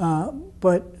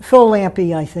 But Phil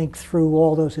Lampe, I think, through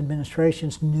all those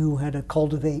administrations, knew how to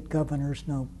cultivate governors,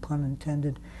 no pun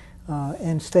intended,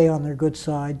 and stay on their good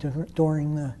side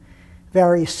during the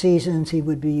various seasons. He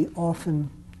would be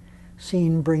often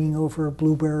seen bringing over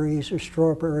blueberries or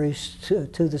strawberries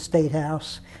to the State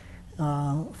House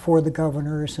for the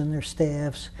governors and their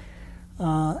staffs.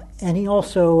 And he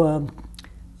also,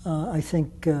 I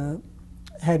think,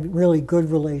 had really good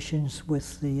relations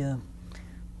with the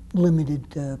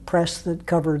limited press that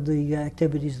covered the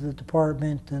activities of the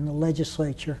department and the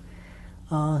legislature.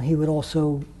 He would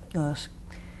also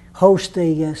host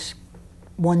a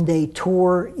one-day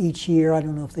tour each year. I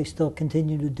don't know if they still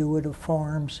continue to do it, of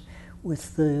farms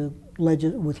with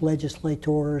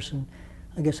legislators and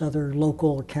I guess other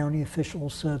local or county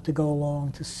officials to go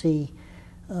along to see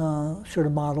sort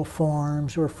of model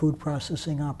farms or food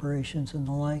processing operations and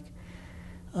the like.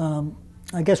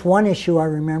 I guess one issue I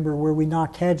remember where we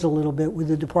knocked heads a little bit with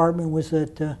the department was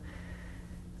that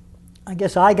I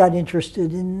guess I got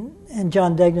interested in, and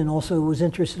John Degnan also was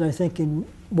interested, I think, in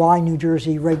why New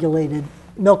Jersey regulated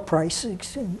milk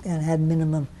prices and had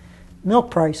minimum milk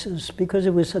prices, because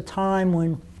it was a time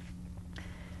when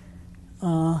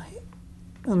on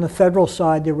the federal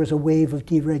side there was a wave of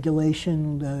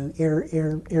deregulation. The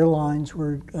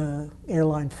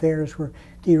airline fares were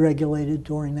deregulated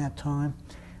during that time.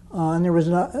 And there was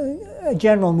a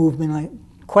general movement,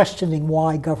 questioning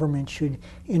why government should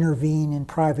intervene in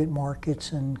private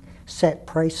markets and set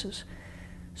prices.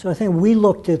 So I think we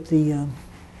looked at the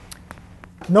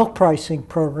milk pricing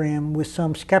program with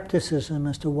some skepticism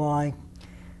as to why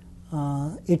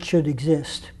it should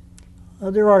exist.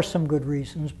 There are some good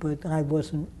reasons, but I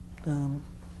wasn't,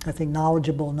 I think,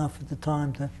 knowledgeable enough at the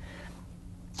time to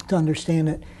understand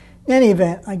it. In any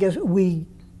event, I guess we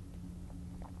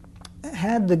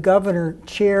had the governor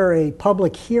chair a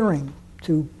public hearing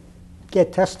to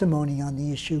get testimony on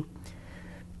the issue.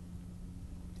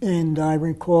 And I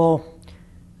recall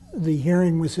the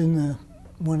hearing was in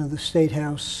one of the State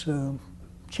House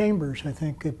chambers, I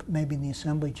think, maybe in the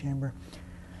Assembly chamber.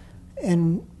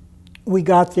 And we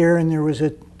got there, and there was a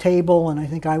table, and I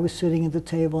think I was sitting at the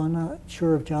table. I'm not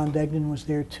sure if John Degnan was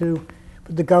there too.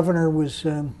 But the governor was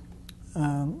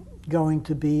going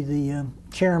to be the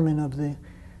chairman of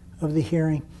the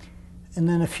hearing. And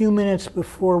then a few minutes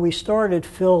before we started,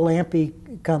 Phil Lampy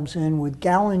comes in with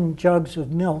gallon jugs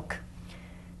of milk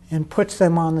and puts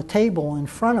them on the table in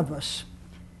front of us.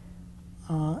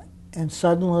 And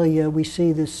suddenly we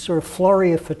see this sort of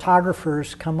flurry of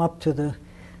photographers come up to the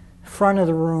front of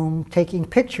the room taking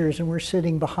pictures, and we're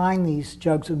sitting behind these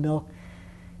jugs of milk.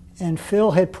 And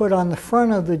Phil had put on the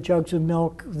front of the jugs of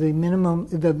milk the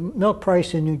milk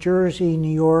price in New Jersey,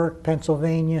 New York,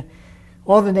 Pennsylvania,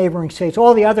 all the neighboring states.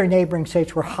 All the other neighboring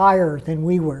states were higher than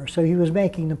we were. So he was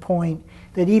making the point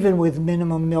that even with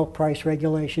minimum milk price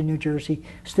regulation, New Jersey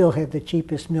still had the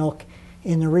cheapest milk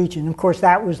in the region. Of course,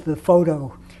 that was the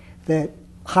photo that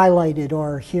highlighted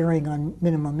our hearing on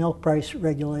minimum milk price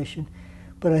regulation.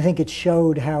 But I think it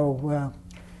showed how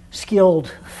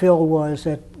skilled Phil was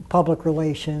at public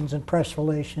relations and press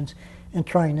relations and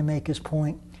trying to make his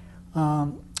point.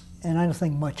 And I don't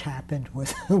think much happened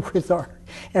with with our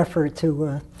effort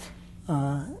to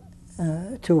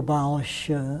abolish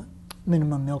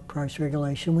minimum milk price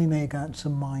regulation. We may have gotten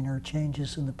some minor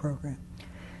changes in the program,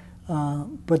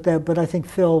 but I think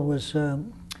Phil was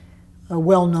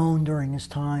well known during his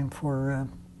time for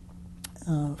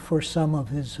some of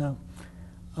his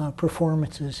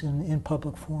performances in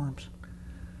public forums.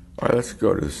 All right, let's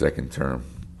go to the second term.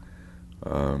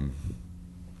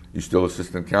 You still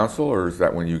assistant counsel, or is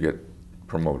that when you get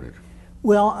promoted?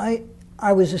 Well,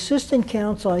 I was assistant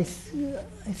counsel, I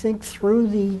think, through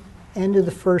the end of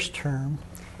the first term.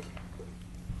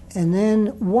 And then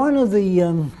one of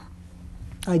the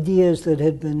ideas that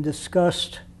had been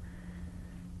discussed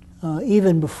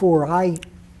even before I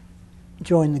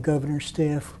joined the governor's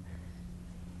staff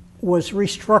was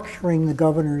restructuring the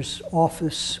governor's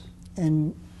office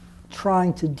and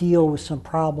trying to deal with some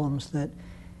problems that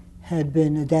had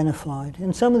been identified.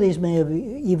 And some of these may have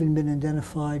even been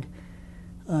identified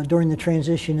during the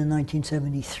transition in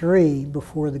 1973,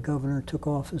 before the governor took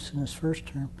office in his first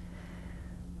term.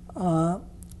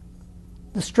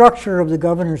 The structure of the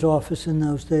governor's office in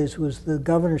those days was the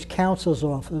governor's counsel's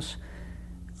office,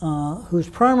 whose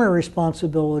primary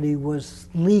responsibility was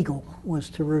legal, was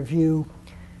to review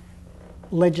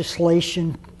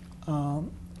legislation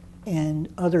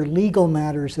and other legal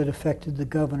matters that affected the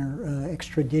governor,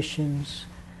 extraditions,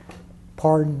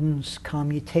 pardons,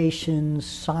 commutations,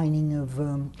 signing of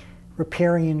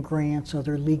riparian grants,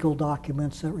 other legal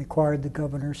documents that required the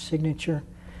governor's signature,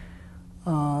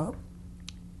 some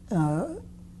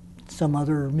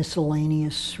other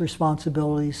miscellaneous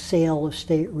responsibilities, sale of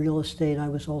state real estate. I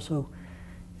was also,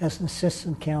 as an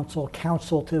assistant counsel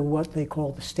to what they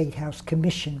call the State House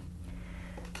Commission,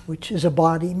 which is a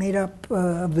body made up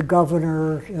of the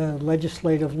governor,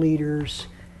 legislative leaders,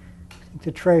 I think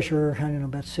the treasurer, I don't know,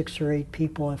 about 6 or 8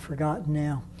 people, I've forgotten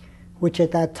now, which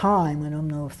at that time, I don't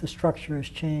know if the structure has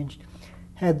changed,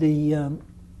 had the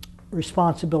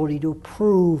responsibility to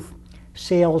approve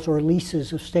sales or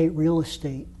leases of state real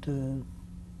estate,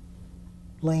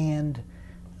 land,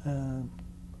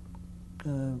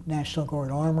 National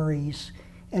Guard armories,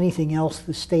 anything else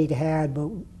the state had but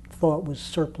thought was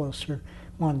surplus or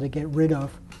wanted to get rid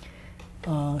of.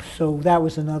 So that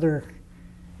was another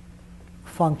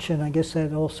function. I guess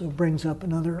that also brings up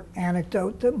another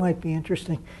anecdote that might be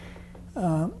interesting.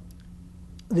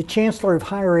 The Chancellor of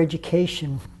Higher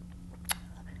Education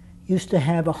used to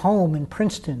have a home in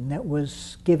Princeton that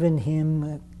was given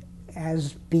him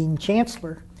as being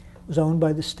chancellor. It was owned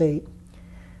by the state.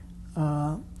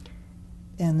 And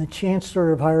the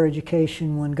Chancellor of Higher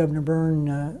Education, when Governor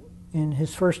Byrne, in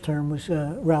his first term, was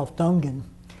Ralph Dungan.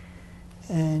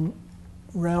 And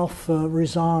Ralph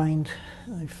resigned,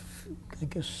 I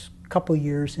guess, a couple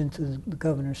years into the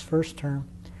governor's first term.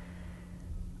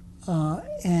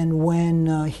 And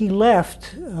when he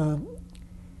left,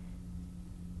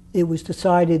 it was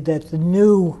decided that the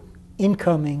new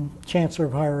incoming Chancellor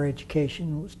of Higher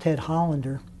Education, was Ted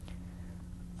Hollander,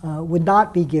 would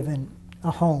not be given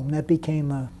a home. That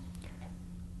became a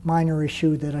minor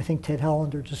issue that I think Ted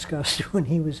Hollander discussed when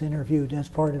he was interviewed as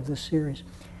part of this series.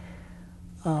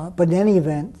 But in any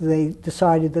event, they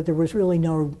decided that there was really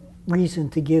no reason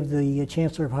to give the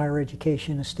Chancellor of Higher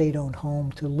Education a state-owned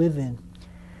home to live in.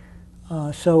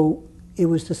 So it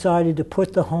was decided to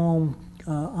put the home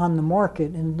on the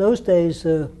market. In those days,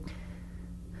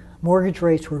 mortgage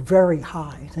rates were very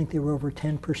high. I think they were over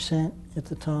 10% at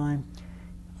the time.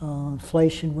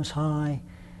 Inflation was high.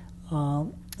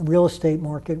 The real estate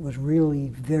market was really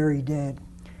very dead.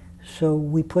 So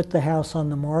we put the house on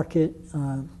the market,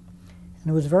 and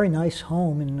it was a very nice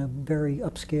home in a very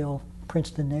upscale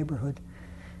Princeton neighborhood.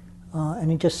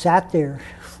 And it just sat there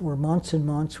for months and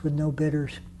months with no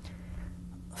bidders.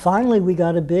 Finally, we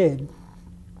got a bid,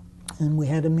 and we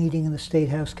had a meeting in the State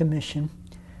House Commission,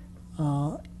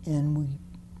 and we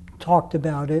talked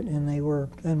about it, and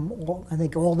I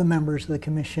think all the members of the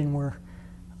commission were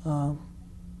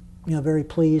very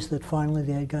pleased that finally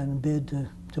they had gotten a bid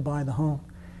to buy the home.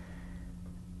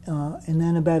 And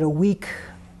then about a week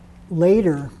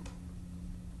later,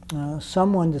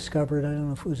 someone discovered, I don't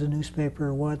know if it was a newspaper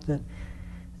or what, that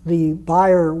the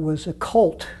buyer was a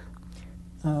cult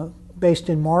based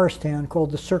in Morristown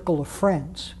called the Circle of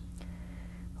Friends,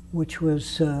 which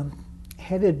was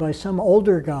headed by some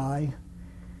older guy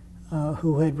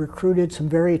who had recruited some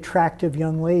very attractive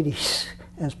young ladies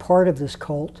as part of this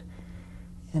cult.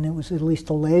 And it was at least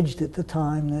alleged at the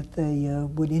time that they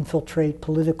would infiltrate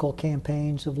political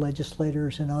campaigns of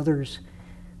legislators and others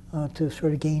to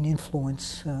sort of gain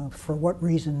influence. For what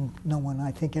reason, no one,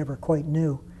 I think, ever quite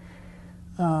knew.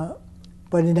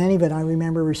 But in any event, I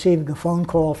remember receiving a phone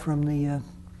call from the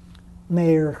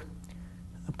mayor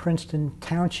of Princeton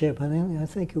Township. I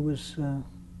think it was,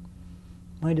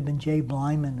 might have been Jay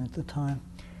Blyman at the time.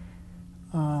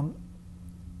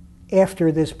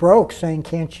 After this broke, saying,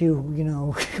 can't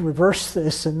you, reverse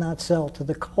this and not sell to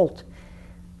the cult?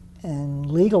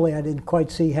 And legally, I didn't quite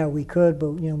see how we could, but,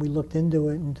 we looked into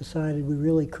it and decided we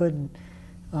really couldn't.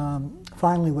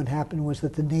 Finally, what happened was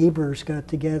that the neighbors got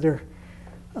together,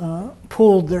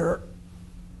 pooled their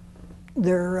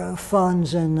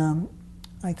funds, and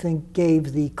I think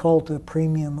gave the cult a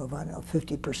premium of,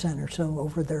 50% or so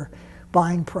over their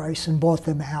buying price and bought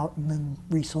them out and then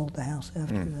resold the house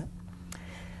after that.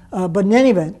 But in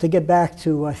any event, to get back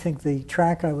to, I think, the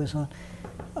track I was on,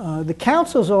 the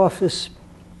council's office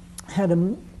had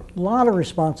a lot of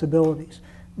responsibilities.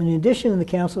 In addition to the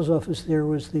council's office, there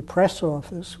was the press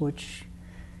office, which,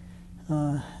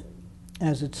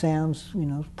 as it sounds,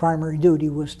 primary duty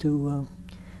was to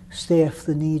staff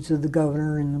the needs of the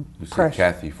governor and the press.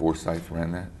 Kathy Forsyth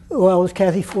ran that? Well, it was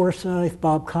Kathy Forsyth,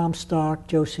 Bob Comstock,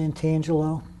 Joe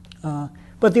Santangelo.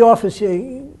 But the office,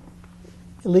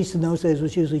 at least in those days,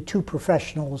 was usually two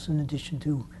professionals in addition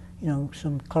to,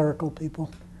 some clerical people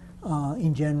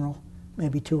in general,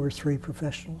 maybe two or three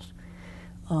professionals.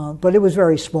 But it was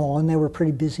very small, and they were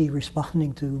pretty busy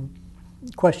responding to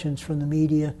questions from the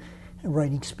media, and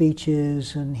writing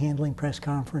speeches and handling press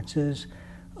conferences,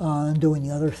 and doing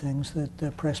the other things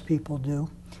that press people do.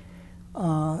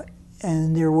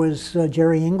 And there was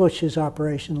Jerry English's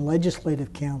operation,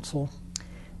 Legislative Council.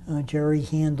 Jerry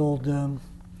handled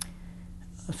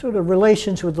sort of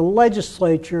relations with the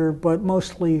legislature, but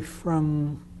mostly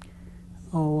from,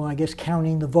 I guess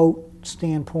counting the vote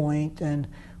standpoint, and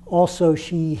also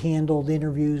she handled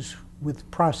interviews with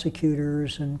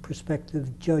prosecutors and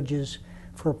prospective judges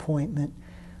for appointment.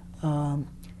 And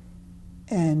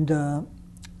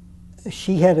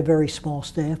she had a very small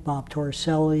staff. Bob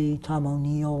Torricelli, Tom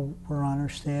O'Neill were on her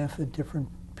staff at different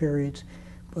periods,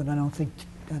 but I think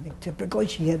typically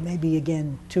she had maybe,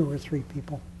 again, 2 or 3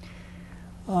 people.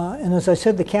 And as I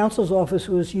said, the council's office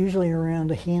was usually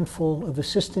around a handful of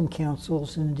assistant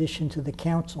councils in addition to the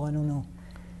council. I don't know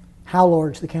how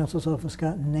large the council's office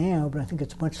gotten now, but I think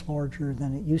it's much larger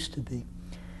than it used to be.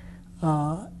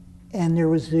 And there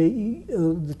was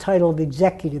the title of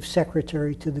executive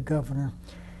secretary to the governor,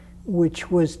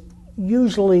 which was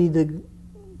usually the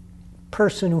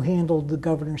person who handled the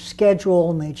governor's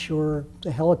schedule, made sure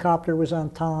the helicopter was on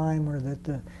time or that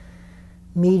the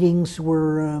meetings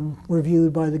were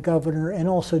reviewed by the governor, and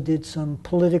also did some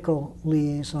political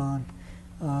liaison.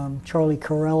 Charlie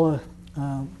Corella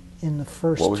in the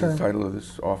first term. What was the title of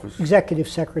this office? Executive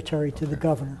Secretary to the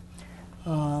governor.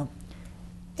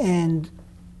 And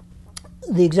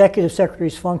the Executive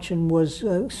Secretary's function was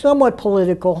somewhat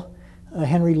political.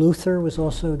 Henry Luther was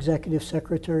also Executive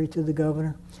Secretary to the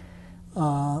governor.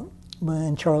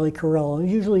 And Charlie Corella,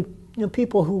 usually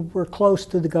people who were close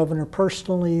to the governor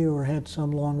personally or had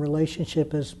some long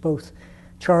relationship, as both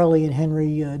Charlie and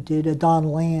Henry did. Don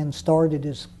Land started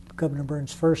as Governor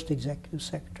Burns' first executive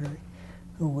secretary,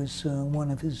 who was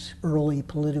one of his early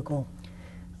political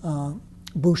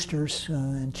boosters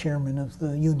and chairman of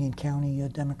the Union County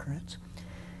Democrats.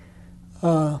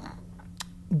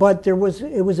 But it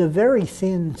was a very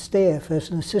thin staff. As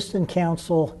an assistant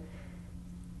counsel,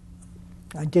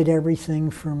 I did everything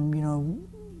from,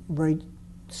 write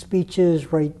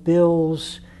speeches, write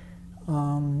bills,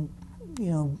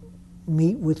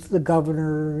 meet with the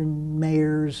governor and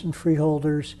mayors and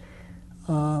freeholders,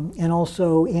 and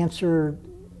also answer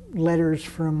letters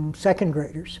from second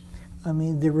graders. I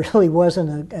mean, there really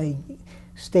wasn't a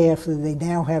staff. They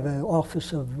now have an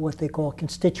office of what they call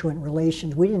constituent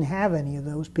relations. We didn't have any of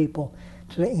those people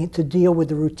to deal with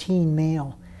the routine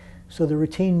mail. So the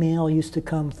routine mail used to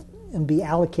come and be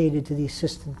allocated to the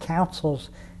assistant counsels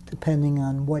depending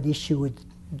on what issue it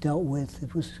dealt with.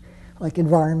 It was like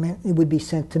environment, it would be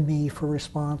sent to me for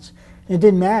response. And it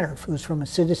didn't matter if it was from a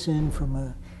citizen, from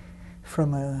a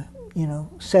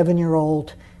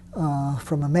 7-year-old,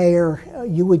 from a mayor.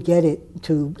 You would get it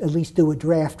to at least do a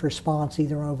draft response,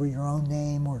 either over your own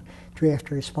name or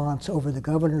draft a response over the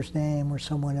governor's name or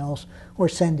someone else, or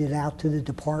send it out to the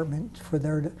department for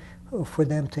them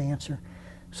to answer.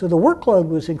 So the workload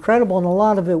was incredible, and a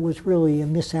lot of it was really a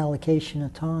misallocation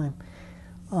of time.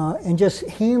 And just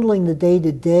handling the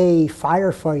day-to-day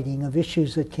firefighting of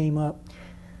issues that came up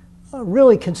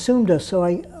really consumed us. So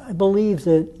I believe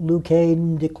that Luke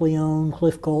Hayden, Dick Leone,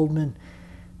 Cliff Goldman,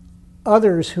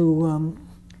 others who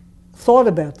thought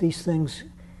about these things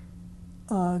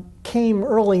came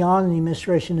early on in the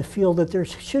administration to feel that there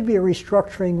should be a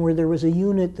restructuring where there was a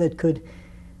unit that could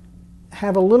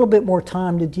have a little bit more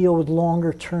time to deal with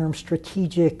longer-term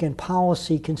strategic and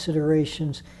policy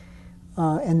considerations,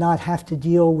 and not have to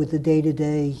deal with the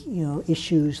day-to-day,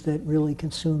 issues that really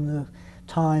consume the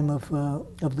time of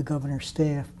the governor's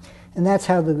staff. And that's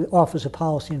how the Office of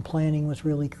Policy and Planning was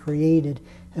really created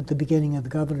at the beginning of the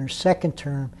governor's second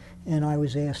term, and I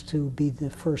was asked to be the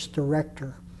first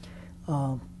director.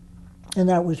 And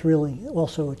that was really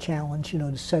also a challenge,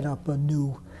 to set up a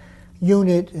new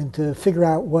unit and to figure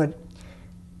out what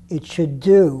it should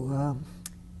do.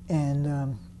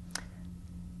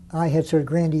 I had sort of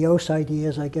grandiose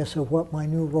ideas, I guess, of what my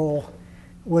new role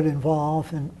would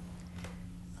involve, and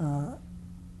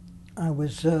I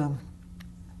was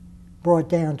brought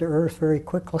down to earth very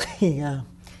quickly.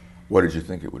 What did you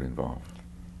think it would involve?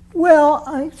 Well,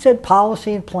 I said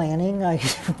policy and planning.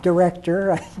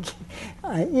 Director.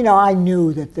 I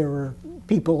knew that there were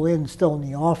people still in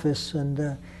the office and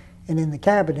in the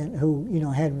cabinet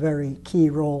who had very key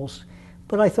roles.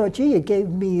 But I thought, gee, it gave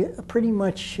me a pretty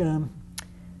much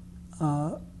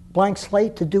blank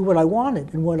slate to do what I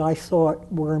wanted and what I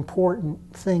thought were important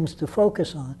things to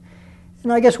focus on.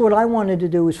 And I guess what I wanted to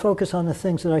do was focus on the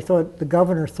things that I thought the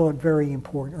governor thought very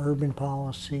important: urban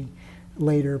policy,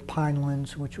 later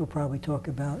Pinelands, which we'll probably talk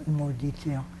about in more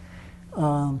detail,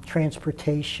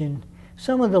 transportation,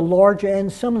 some of the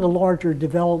larger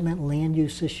development land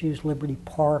use issues, Liberty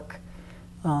Park,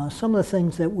 some of the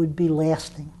things that would be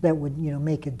lasting, that would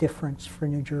make a difference for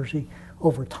New Jersey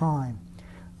over time.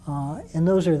 And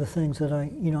those are the things that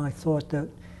I thought that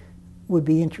would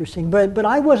be interesting. But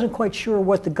I wasn't quite sure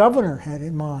what the governor had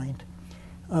in mind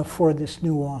for this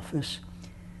new office.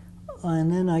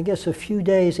 And then I guess a few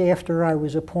days after I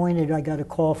was appointed, I got a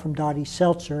call from Dottie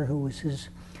Seltzer, who was his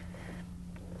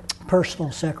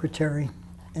personal secretary.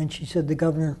 And she said, the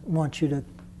governor wants you to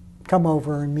come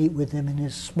over and meet with him in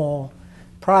his small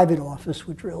private office,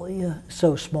 which really is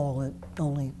so small that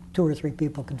only 2 or 3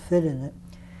 people can fit in it.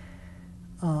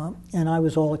 And I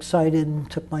was all excited and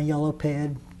took my yellow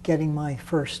pad, getting my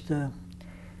first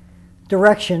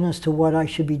direction as to what I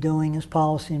should be doing as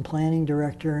policy and planning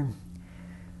director.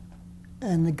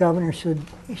 And the governor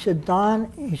said,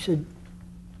 Don,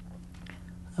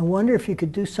 I wonder if you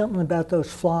could do something about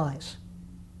those flies.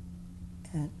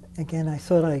 And again, I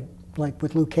thought like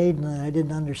with Luke Hayden, I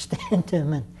didn't understand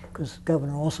him, and because the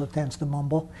governor also tends to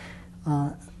mumble.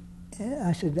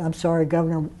 I said, I'm sorry,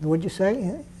 Governor, what'd you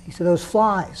say? He said, those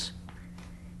flies.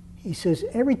 He says,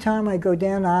 every time I go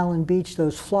down to Island Beach,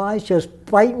 those flies just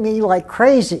bite me like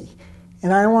crazy.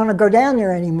 And I don't want to go down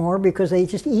there anymore because they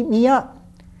just eat me up.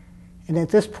 And at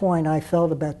this point, I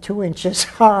felt about 2 inches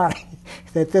high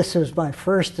that this was my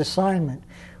first assignment,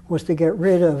 was to get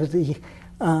rid of the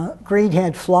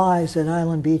greenhead flies at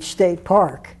Island Beach State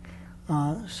Park.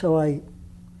 So I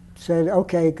said,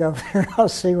 okay, Governor, I'll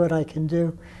see what I can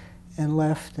do, and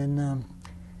left and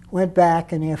went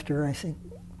back. And after, I think,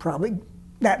 probably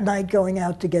that night going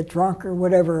out to get drunk or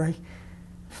whatever.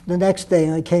 The next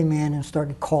day I came in and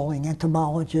started calling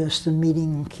entomologists and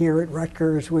meeting here at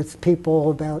Rutgers with people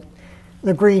about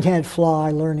the greenhead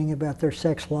fly, learning about their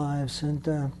sex lives and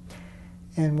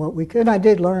what we could. And I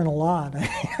did learn a lot.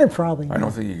 I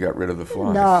don't think you got rid of the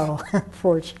flies. No,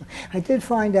 unfortunately. I did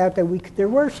find out that there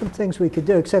were some things we could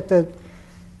do, except that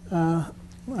I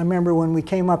remember when we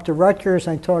came up to Rutgers,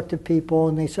 I talked to people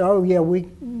and they said, oh yeah,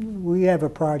 we have a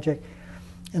project.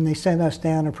 And they sent us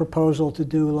down a proposal to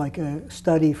do like a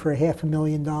study for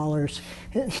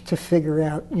 $500,000 to figure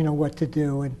out, what to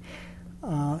do. And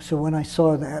so when I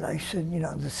saw that, I said,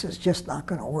 this is just not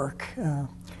going to work.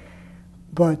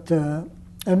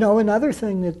 No, another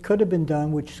thing that could have been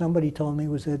done, which somebody told me,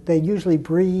 was that they usually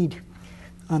breed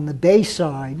on the bay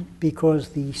side because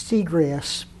the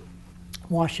seagrass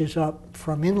washes up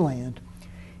from inland.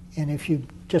 And if you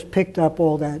just picked up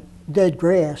all that dead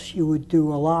grass, you would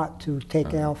do a lot to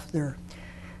take off their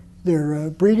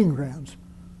breeding grounds.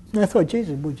 And I thought,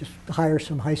 Jesus, we'll just hire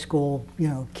some high school,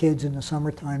 kids in the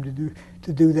summertime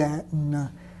to do that. And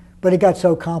but it got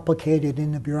so complicated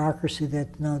in the bureaucracy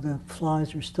that the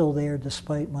flies are still there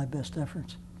despite my best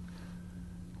efforts.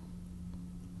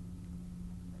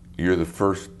 You're the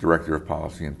first director of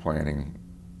policy and planning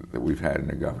that we've had in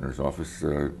the governor's office.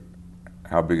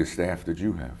 How big a staff did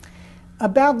you have?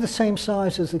 About the same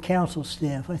size as the council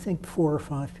staff. I think 4 or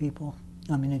 5 people.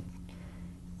 I mean, it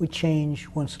would change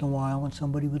once in a while when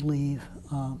somebody would leave.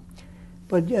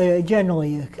 But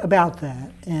generally about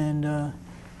that. And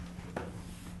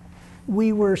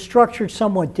we were structured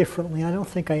somewhat differently. I don't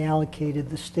think I allocated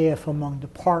the staff among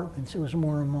departments. It was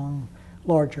more among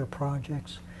larger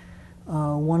projects.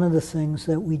 One of the things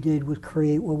that we did was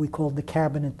create what we called the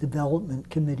Cabinet Development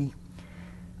Committee,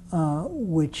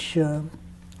 which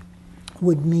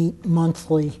would meet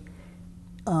monthly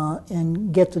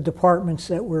and get the departments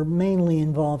that were mainly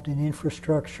involved in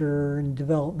infrastructure and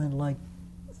development, like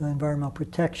environmental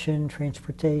protection,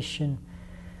 transportation,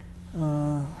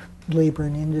 labor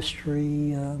and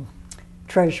industry,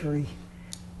 treasury,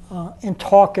 and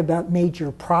talk about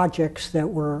major projects that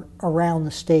were around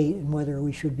the state and whether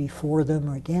we should be for them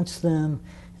or against them.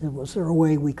 And was there a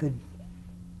way we could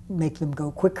make them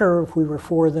go quicker if we were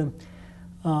for them?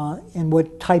 And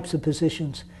what types of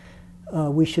positions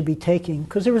we should be taking.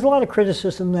 Because there was a lot of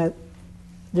criticism that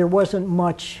there wasn't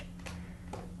much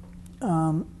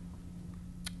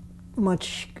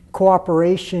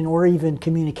cooperation or even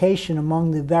communication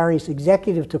among the various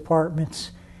executive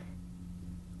departments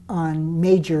on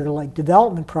major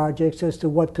development projects as to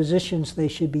what positions they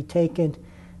should be taken.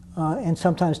 And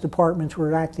sometimes departments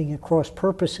were acting at cross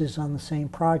purposes on the same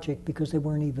project because they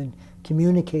weren't even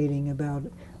communicating about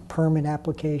permit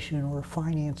application or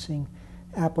financing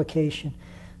application.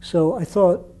 So I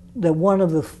thought that one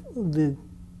of the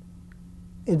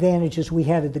advantages we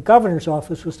had at the governor's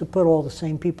office was to put all the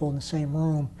same people in the same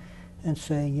room and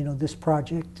say, this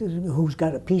project, who's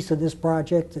got a piece of this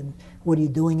project and what are you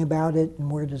doing about it and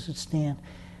where does it stand?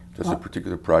 Does a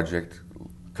particular project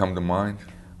come to mind?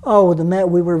 Oh,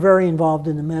 we were very involved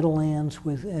in the Meadowlands.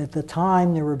 At the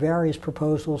time, there were various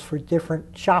proposals for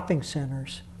different shopping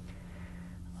centers.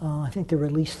 I think there were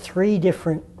at least 3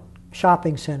 different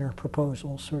shopping center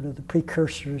proposals, sort of the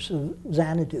precursors of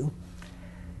Xanadu.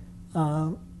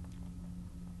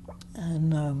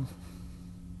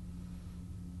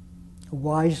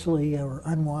 Wisely or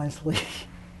unwisely,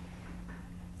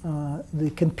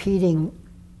 the competing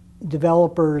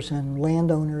developers and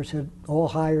landowners had all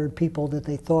hired people that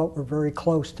they thought were very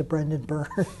close to Brendan Byrne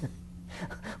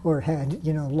or had,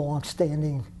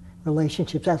 long-standing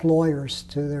relationships as lawyers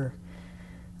to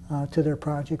their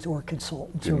projects or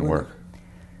consultants. Didn't work.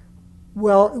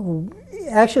 Well,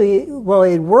 actually, it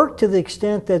worked to the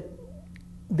extent that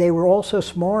they were all so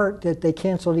smart that they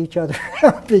canceled each other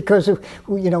out because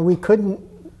we couldn't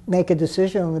make a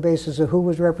decision on the basis of who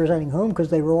was representing whom because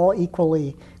they were all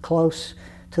equally close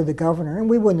to the governor, and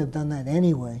we wouldn't have done that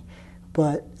anyway.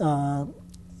 But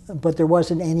there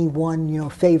wasn't any one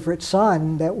favorite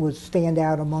son that would stand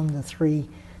out among the 3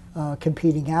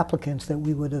 competing applicants that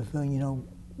we would have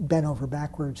bent over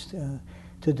backwards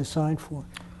to decide for.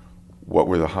 What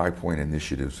were the high point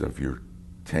initiatives of your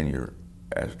tenure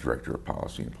as Director of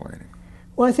Policy and Planning?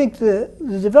 Well, I think the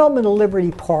development of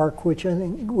Liberty Park, which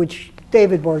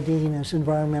David Bardeen as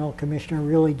Environmental Commissioner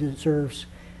really deserves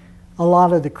a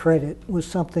lot of the credit, was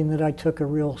something that I took a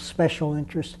real special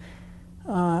interest.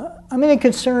 It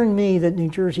concerned me that New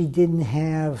Jersey didn't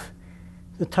have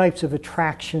the types of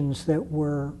attractions that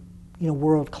were,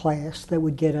 world class that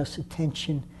would get us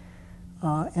attention.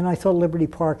 And I thought Liberty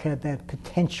Park had that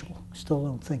potential. Still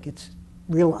don't think it's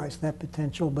realized that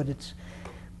potential, but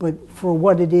But for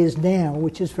what it is now,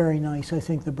 which is very nice, I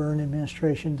think the Byrne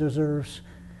administration deserves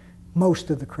most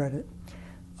of the credit.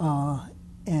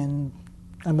 And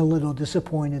I'm a little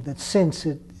disappointed that since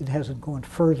it hasn't gone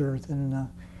further than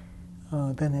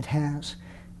it has.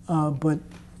 But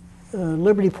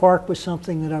Liberty Park was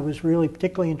something that I was really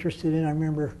particularly interested in. I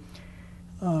remember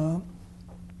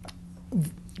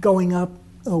going up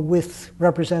with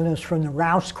representatives from the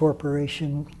Rouse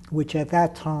Corporation, which at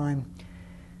that time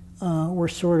were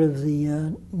sort of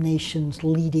the nation's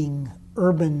leading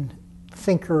urban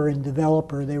thinker and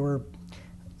developer. They were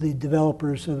the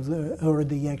developers of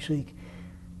the actually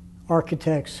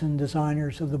architects and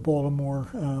designers of the Baltimore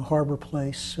Harbor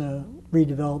Place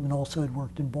redevelopment. Also had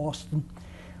worked in Boston,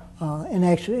 and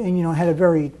had a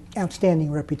very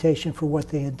outstanding reputation for what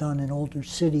they had done in older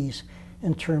cities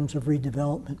in terms of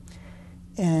redevelopment.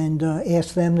 And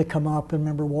asked them to come up. I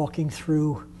remember walking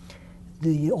through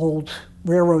the old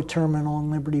railroad terminal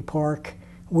in Liberty Park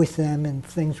with them, and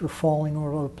things were falling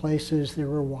all over places. There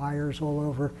were wires all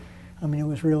over. I mean, it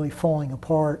was really falling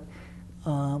apart.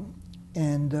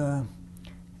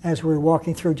 As we were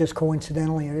walking through, just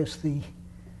coincidentally,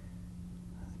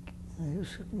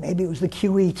 maybe it was the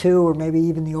QE2 or maybe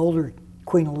even the older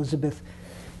Queen Elizabeth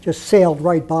just sailed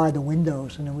right by the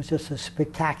windows, and it was just a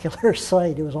spectacular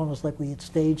sight. It was almost like we had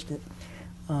staged it.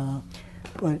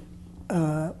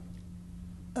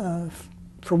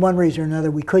 For one reason or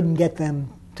another, we couldn't get them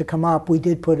to come up. We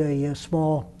did put a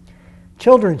small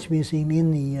children's museum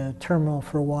in the terminal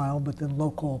for a while, but then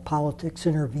local politics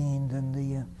intervened, and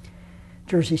the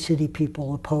Jersey City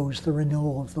people opposed the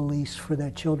renewal of the lease for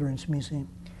that children's museum.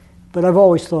 But I've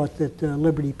always thought that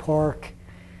Liberty Park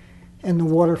and the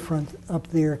waterfront up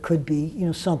there could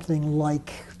be, something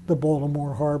like the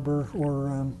Baltimore Harbor,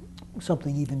 or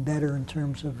something even better in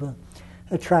terms of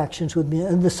attractions.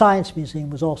 And the Science Museum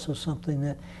was also something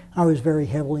that I was very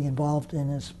heavily involved in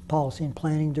as policy and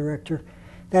planning director.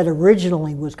 That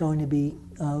originally was going to be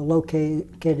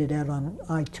located out on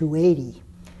I-280.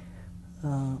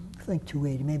 I think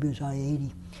 280, maybe it was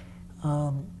I-80.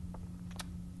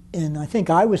 And I think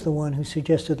I was the one who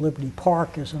suggested Liberty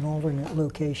Park as an alternate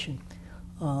location.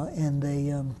 And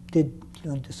they did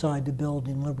decide to build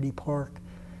in Liberty Park.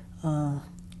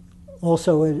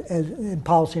 Also, in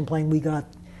policy and planning, we got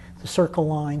the Circle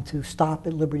Line to stop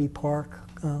at Liberty Park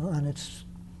on its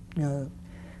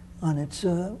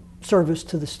service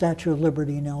to the Statue of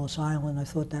Liberty in Ellis Island. I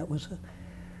thought that was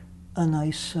a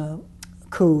nice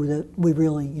coup that we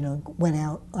really, went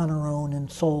out on our own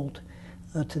and sold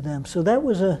to them. So that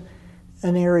was an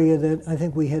area that I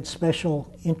think we had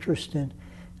special interest in.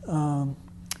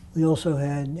 We also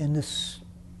had, and this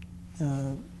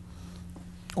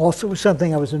also was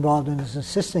something I was involved in as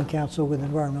assistant counsel with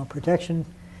environmental protection.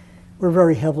 We're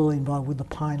very heavily involved with the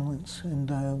Pinelands, and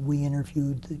we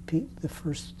interviewed the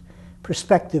first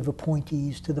prospective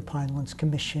appointees to the Pinelands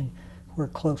Commission.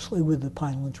 Worked closely with the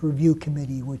Pinelands Review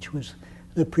Committee, which was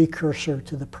the precursor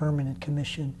to the Permanent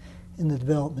Commission in the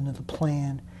development of the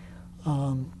plan,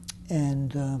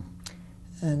 and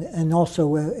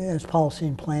also as policy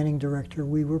and planning director,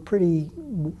 we were pretty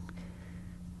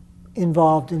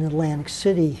involved in Atlantic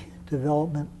City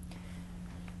development.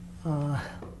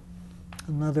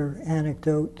 Another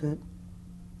anecdote that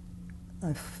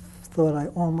I thought I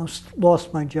almost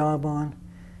lost my job on.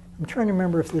 I'm trying to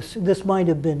remember if this might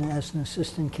have been as an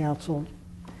assistant counsel.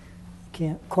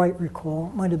 Can't quite recall.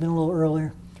 It might have been a little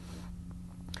earlier.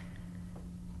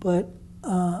 But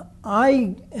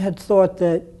I had thought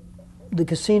that the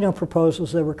casino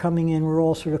proposals that were coming in were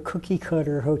all sort of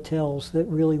cookie-cutter hotels that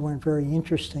really weren't very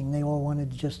interesting. They all wanted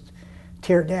to just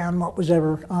tear down what was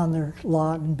ever on their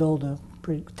lot and build a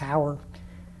pretty tower.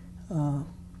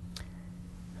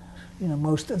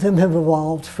 Most of them have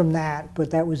evolved from that, but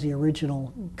that was the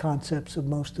original concepts of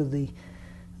most of the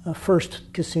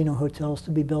first casino hotels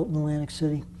to be built in Atlantic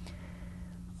City.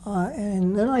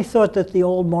 And then I thought that the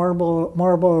old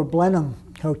Marlborough Blenheim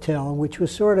Hotel, which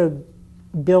was sort of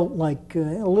built like a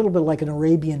little bit like an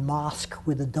Arabian mosque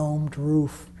with a domed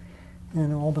roof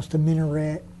and almost a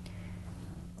minaret,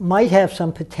 might have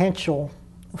some potential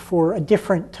for a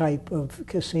different type of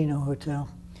casino hotel.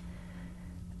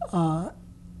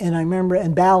 And I remember,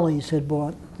 and Bally's had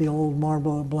bought the old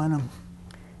Marlborough Blenheim,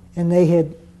 and they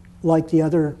had, like the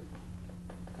other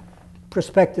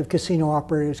prospective casino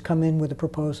operators, come in with a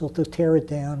proposal to tear it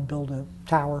down and build a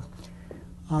tower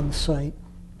on the site.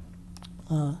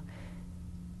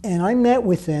 And I met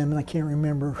with them, and I can't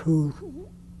remember who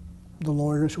the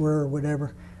lawyers were or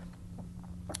whatever,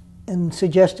 and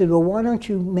suggested, well, why don't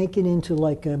you make it into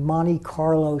like a Monte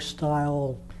Carlo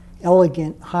style,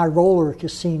 elegant, high roller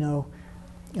casino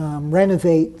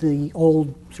renovate the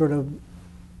old sort of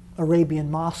Arabian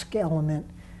mosque element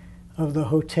of the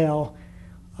hotel,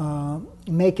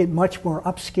 make it much more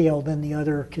upscale than the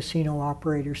other casino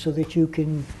operators, so that you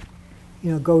can,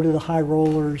 go to the high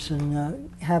rollers and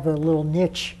have a little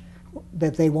niche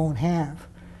that they won't have.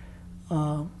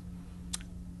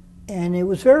 And it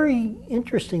was very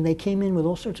interesting. They came in with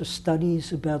all sorts of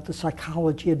studies about the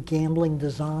psychology of gambling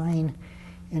design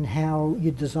and how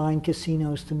you design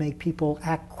casinos to make people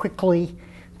act quickly.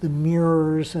 The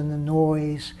mirrors and the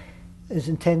noise is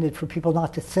intended for people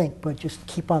not to think, but just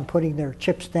keep on putting their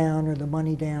chips down or the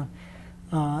money down.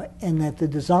 And that the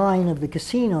design of the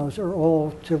casinos are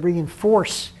all to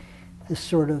reinforce this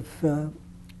sort of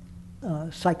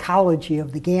psychology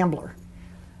of the gambler.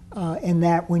 And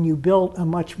that when you built a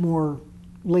much more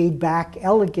laid-back,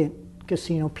 elegant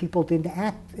casino, people didn't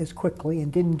act as quickly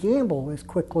and didn't gamble as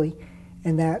quickly,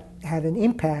 and that had an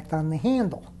impact on the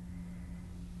handle.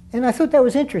 And I thought that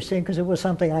was interesting because it was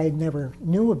something I had never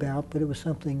knew about, but it was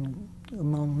something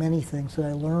among many things that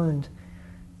I learned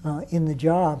in the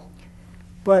job.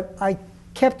 But I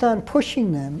kept on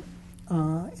pushing them,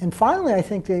 and finally I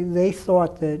think they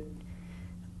thought that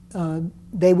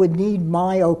they would need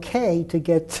my okay to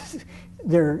get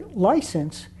their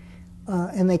license,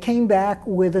 and they came back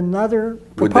with another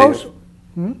proposal.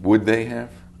 Would they have?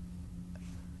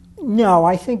 No,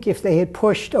 I think if they had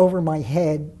pushed over my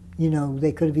head,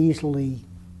 they could have easily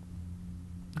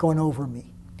gone over me.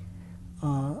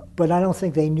 But I don't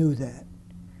think they knew that.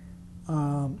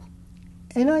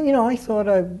 And I thought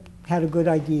I had a good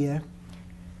idea.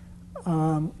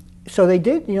 So they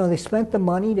did, they spent the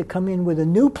money to come in with a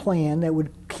new plan that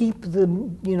would keep the,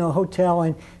 hotel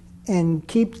and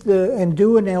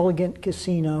do an elegant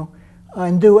casino,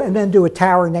 and then do a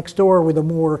tower next door with a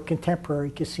more contemporary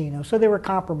casino. So they were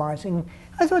compromising.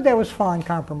 I thought that was fine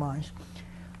compromise.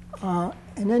 And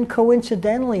then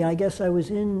coincidentally, I guess I was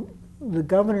in the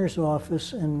governor's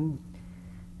office, and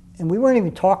we weren't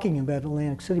even talking about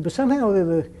Atlantic City, but somehow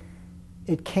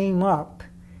it came up.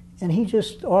 And he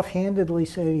just offhandedly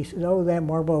said, oh, that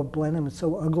Marlboro Blenheim is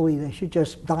so ugly, they should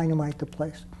just dynamite the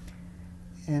place.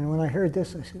 And when I heard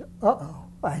this, I said, uh-oh.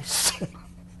 I said,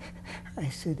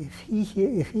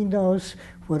 if he knows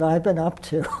what I've been up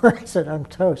to, I said, I'm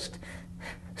toast.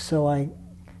 So I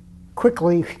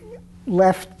quickly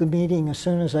left the meeting as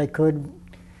soon as I could,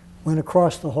 went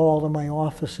across the hall to my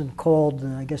office and called,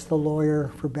 I guess, the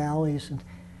lawyer for Bally's and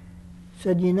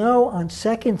said, on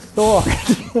second thought,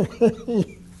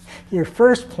 your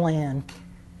first plan,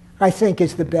 I think,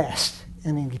 is the best.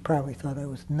 And he probably thought I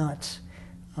was nuts.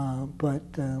 And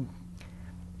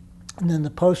then the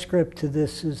postscript to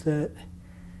this is that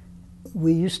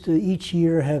we used to each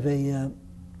year have a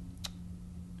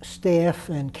staff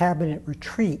and cabinet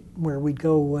retreat where we'd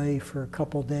go away for a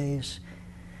couple days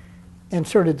and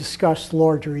sort of discuss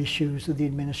larger issues of the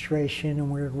administration and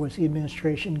where was the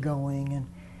administration going and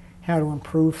how to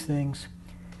improve things.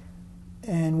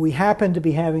 And we happened to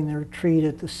be having the retreat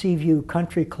at the Seaview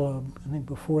Country Club, I think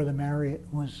before the Marriott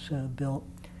was built.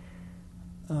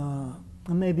 Or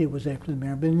maybe it was after the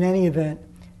Marriott, but in any event.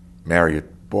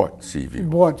 Marriott bought Seaview.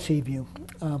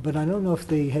 But I don't know if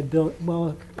they had built, I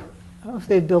don't know if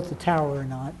they had built the tower or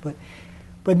not, but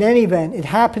in any event, it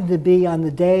happened to be on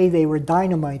the day they were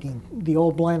dynamiting the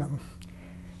old Blenheim.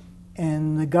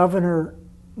 And the governor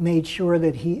made sure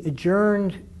that he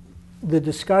adjourned the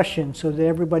discussion so that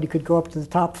everybody could go up to the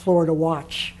top floor to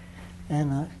watch.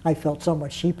 And I felt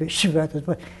somewhat sheepish about this,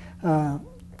 but I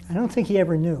don't think he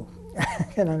ever knew.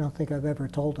 And I don't think I've ever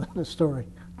told him the story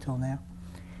until now.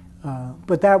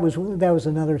 But that was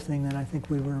another thing that I think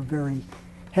we were very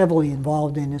heavily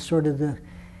involved in, is sort of the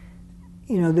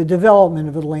development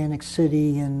of Atlantic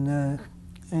City, and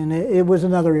it was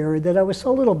another area that I was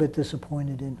a little bit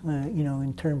disappointed in,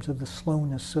 in terms of the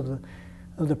slowness of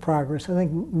the progress. I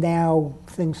think now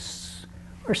things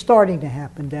are starting to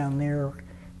happen down there,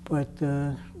 but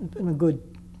it's been a good,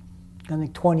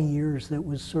 20 years that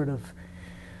was sort of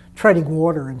treading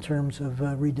water in terms of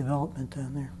redevelopment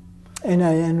down there. And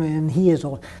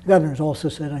the governor's also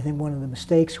said, I think one of the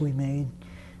mistakes we made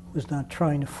was not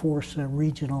trying to force a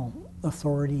regional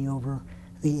authority over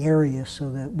the area so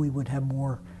that we would have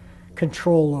more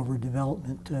control over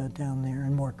development down there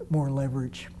and more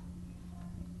leverage.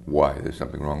 Why? There's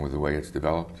something wrong with the way it's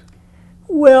developed?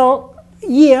 Well,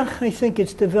 yeah, I think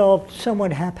it's developed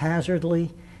somewhat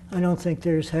haphazardly. I don't think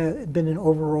there's been an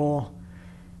overall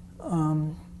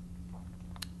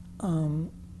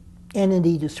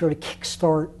entity to sort of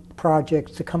kickstart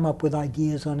projects, to come up with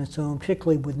ideas on its own,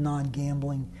 particularly with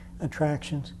non-gambling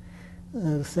attractions.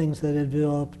 The things that have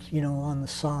developed, on the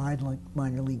side, like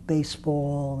minor league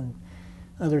baseball and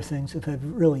other things have had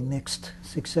really mixed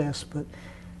success. But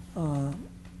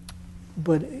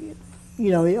you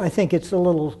know, I think it's a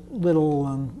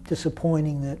little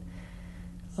disappointing that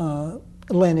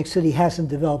Atlantic City hasn't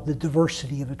developed the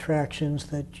diversity of attractions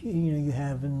that you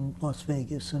have in Las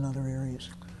Vegas and other areas.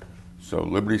 So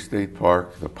Liberty State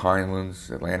Park, the Pinelands,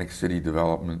 Atlantic City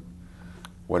development.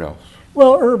 What else?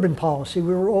 Well, urban policy.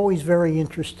 We were always very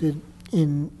interested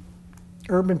in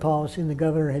urban policy, and the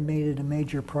governor had made it a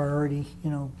major priority,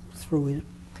 through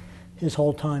his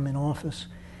whole time in office.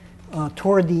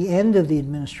 Toward the end of the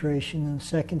administration, in the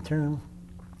second term,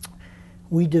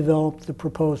 we developed the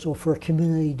proposal for a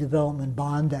Community Development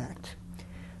Bond Act.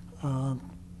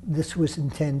 This was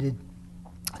intended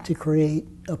to create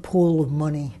a pool of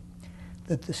money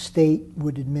that the state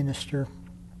would administer,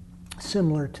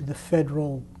 similar to the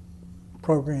federal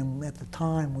program at the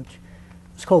time, which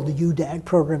was called the UDAG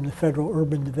program, the Federal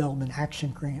Urban Development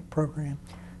Action Grant Program,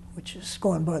 which has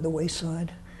gone by the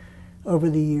wayside over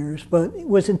the years. But it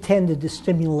was intended to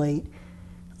stimulate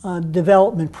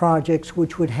development projects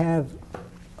which would have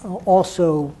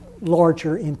also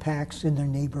larger impacts in their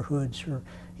neighborhoods or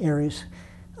areas.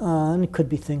 And it could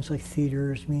be things like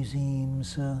theaters,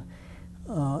 museums, and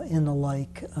the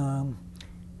like,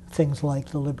 things like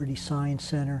the Liberty Science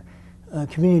Center.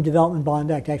 Community Development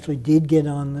Bond Act actually did get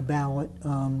on the ballot.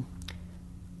 I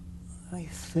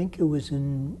think it was I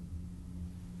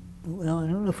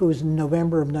don't know if it was in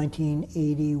November of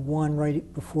 1981,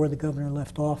 right before the governor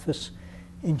left office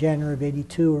in January of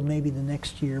 82, or maybe the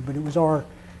next year, but it was our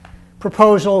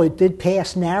proposal. It did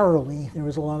pass narrowly. There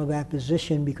was a lot of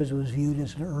opposition because it was viewed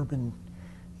as an urban,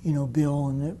 bill,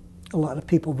 and a lot of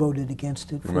people voted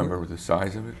against it. Remember the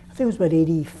size of it? I think it was about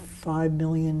 85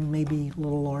 million, maybe a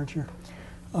little larger.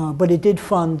 But it did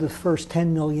fund the first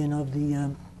 10 million of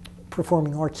the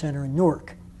Performing Arts Center in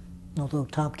Newark. Although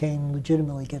Tom Kane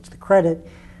legitimately gets the credit,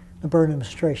 the Byrne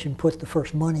administration put the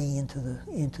first money into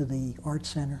the Arts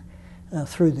Center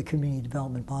through the Community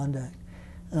Development Bond Act.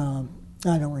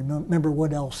 I don't remember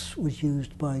what else was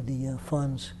used by the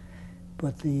funds,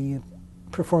 but the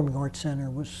Performing Arts Center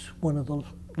was one of the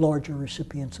larger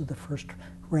recipients of the first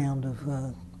round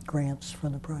of grants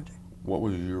from the project. What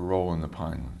was your role in the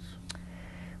Pinelands?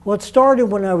 Well, it started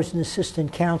when I was an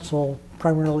assistant counsel,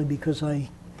 primarily because I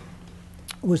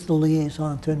was the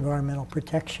liaison to environmental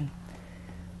protection.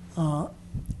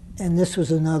 And this was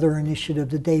another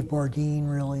initiative that Dave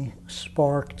Bardeen really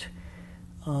sparked.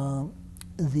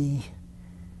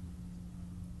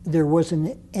 There was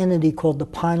an entity called the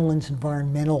Pinelands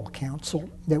Environmental Council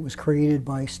that was created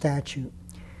by statute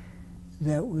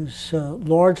that was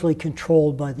largely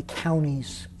controlled by the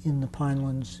counties in the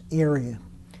Pinelands area.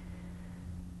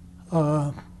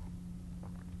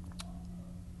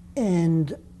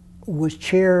 And was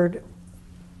chaired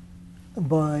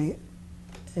by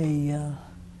a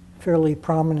fairly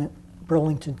prominent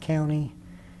Burlington County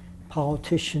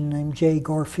politician named J.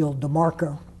 Garfield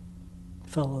DeMarco,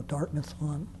 fellow Dartmouth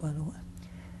alum, by the way,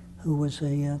 who was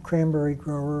a cranberry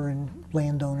grower and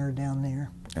landowner down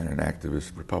there. And an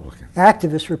activist Republican.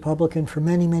 Activist Republican for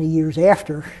many, many years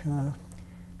after,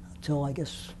 until I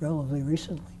guess relatively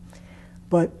recently.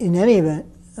 But in any event,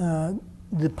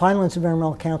 the Pinelands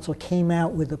Environmental Council came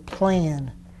out with a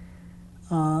plan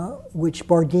which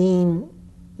Bardeen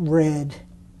read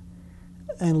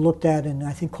and looked at and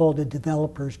I think called a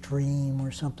developer's dream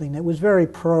or something that was very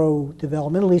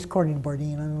pro-development, at least according to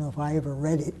Bardeen. I don't know if I ever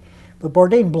read it. But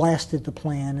Bardeen blasted the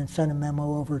plan and sent a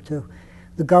memo over to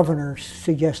the governor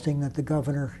suggesting that the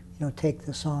governor take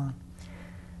this on.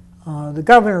 The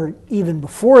governor, even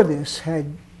before this,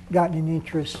 had gotten an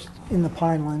interest in the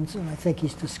Pinelands, and I think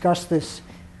he's discussed this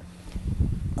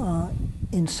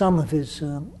in some of his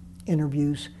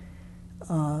interviews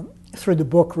through the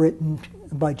book written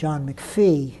by John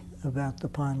McPhee about the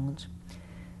Pinelands.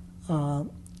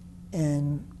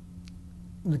 And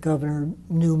the governor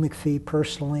knew McPhee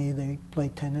personally. They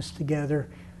played tennis together.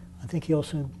 I think he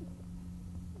also,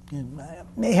 I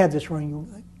may have this wrong,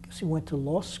 I guess he went to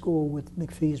law school with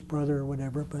McPhee's brother or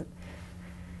whatever, but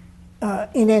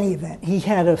in any event, he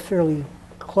had a fairly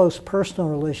close personal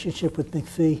relationship with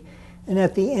McPhee. And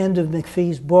at the end of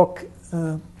McPhee's book,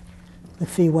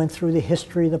 McPhee went through the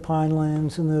history of the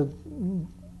Pinelands and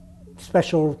the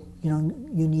special,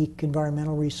 unique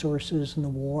environmental resources and the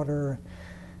water,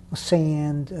 the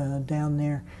sand down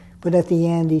there. But at the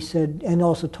end, he said, and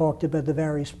also talked about the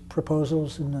various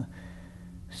proposals in the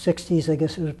 60s. I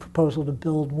guess it was a proposal to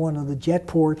build one of the jet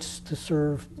ports to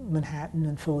serve Manhattan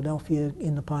and Philadelphia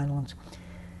in the Pinelands.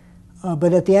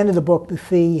 But at the end of the book,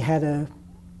 McPhee had a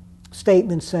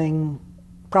statement saying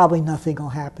probably nothing will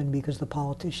happen because the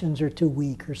politicians are too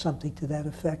weak or something to that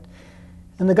effect.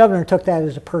 And the governor took that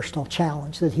as a personal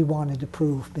challenge that he wanted to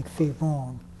prove McPhee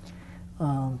wrong.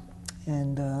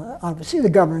 Obviously the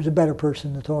governor's a better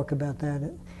person to talk about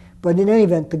that. But in any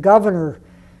event, the governor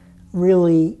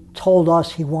really told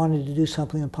us he wanted to do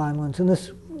something in Pinelands. And this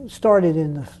started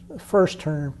in the first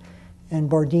term, and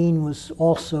Bardeen was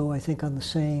also, I think, on the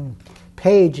same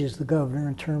page as the governor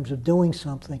in terms of doing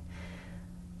something.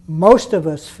 Most of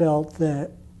us felt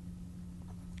that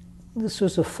this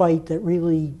was a fight that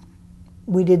really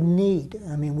we didn't need.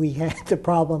 I mean, we had the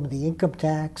problem of the income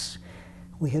tax.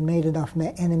 We had made enough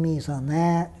enemies on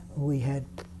that. We had,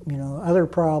 other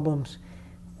problems.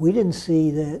 We didn't see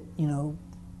that,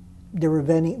 there were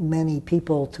many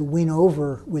people to win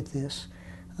over with this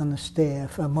on the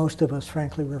staff. Most of us,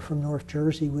 frankly, were from North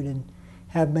Jersey. We didn't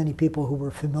have many people who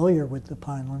were familiar with the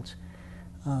Pinelands.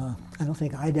 I don't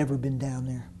think I'd ever been down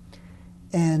there.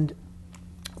 And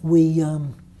we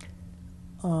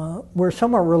were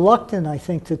somewhat reluctant, I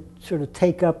think, to sort of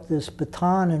take up this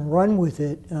baton and run with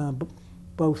it,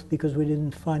 both because we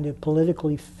didn't find it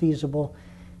politically feasible,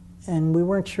 and we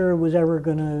weren't sure it was ever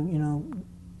going to,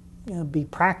 be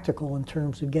practical in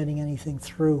terms of getting anything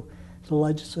through the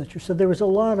legislature. So there was a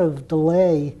lot of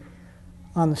delay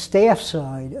on the staff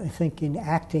side, I think, in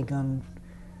acting on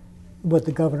what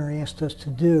the governor asked us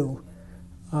to do.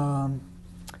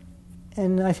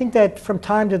 And I think that from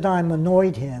time to time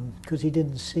annoyed him because he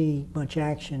didn't see much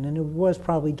action, and it was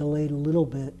probably delayed a little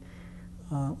bit,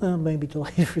 maybe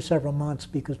delayed for several months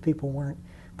because people weren't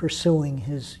pursuing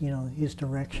his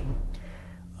direction.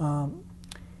 But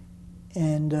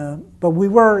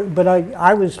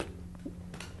I was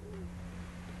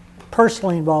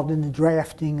personally involved in the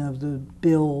drafting of the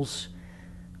bills.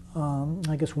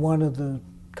 I guess one of the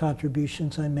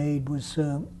contributions I made was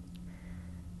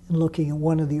looking at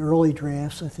one of the early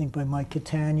drafts, I think by Mike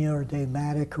Catania or Dave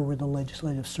Maddock, who were the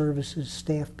legislative services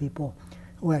staff people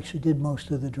who actually did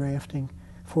most of the drafting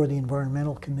for the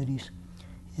environmental committees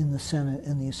in the Senate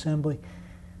and the Assembly.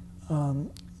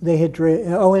 They had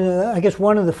I guess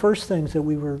one of the first things that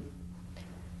we were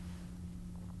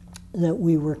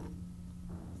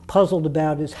puzzled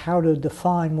about is how to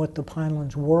define what the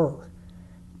Pinelands were.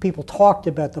 People talked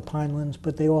about the Pinelands,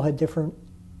 but they all had different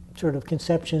sort of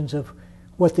conceptions of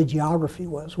what the geography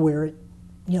was, where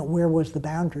was the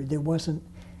boundary. There wasn't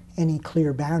any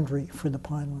clear boundary for the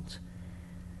Pinelands.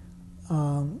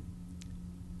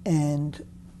 And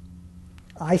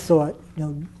I thought,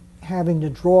 having to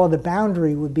draw the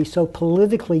boundary would be so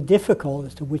politically difficult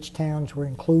as to which towns were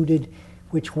included,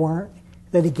 which weren't,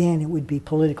 that again, it would be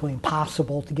politically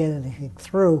impossible to get anything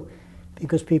through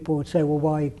because people would say, well,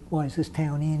 why is this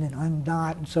town in and I'm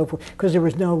not, and so forth, because there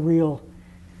was no real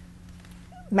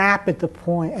map at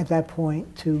that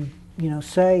point to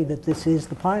say that this is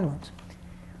the Pinelands.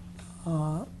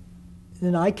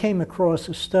 Then I came across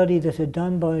a study that had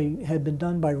been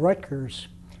done by Rutgers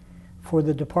for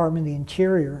the Department of the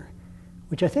Interior,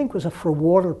 which I think was for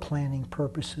water planning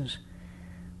purposes.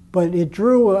 But it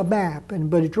drew a map,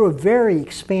 but it drew a very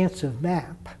expansive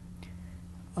map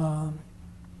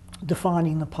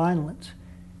defining the Pinelands.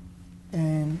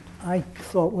 And I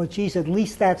thought, well, geez, at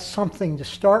least that's something to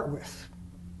start with.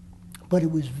 But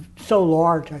it was so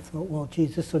large, I thought, well,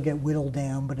 geez, this will get whittled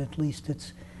down, but at least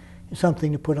it's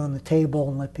something to put on the table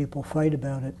and let people fight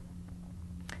about it.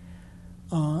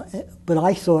 But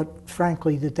I thought,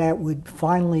 frankly, that would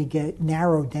finally get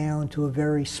narrowed down to a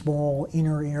very small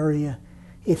inner area,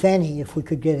 if any, if we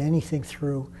could get anything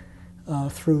through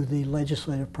the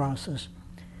legislative process.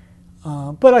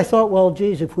 But I thought, well,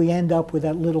 geez, if we end up with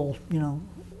that little,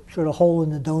 sort of hole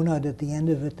in the donut at the end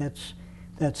of it,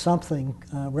 that's something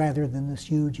rather than this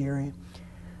huge area.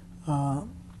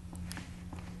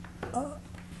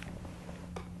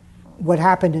 What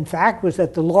happened, in fact, was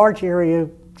that the large area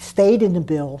stayed in the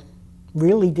bill,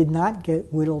 really did not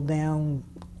get whittled down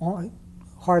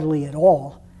hardly at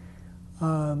all.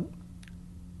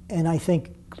 And I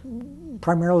think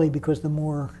primarily because the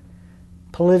more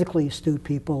politically astute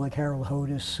people like Harold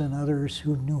Hodis and others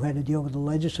who knew how to deal with the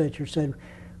legislature said,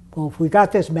 well, if we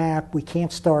got this map, we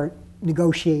can't start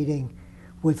negotiating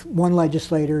with one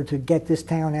legislator to get this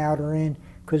town out or in,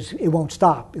 because it won't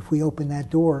stop if we open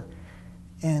that door.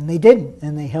 And they didn't,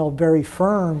 and they held very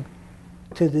firm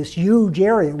to this huge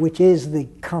area, which is the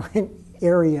current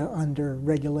area under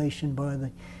regulation by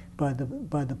the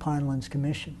Pinelands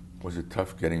Commission. Was it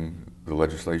tough getting the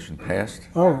legislation passed?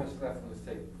 Oh,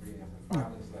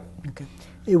 okay.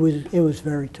 It was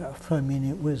very tough. I mean,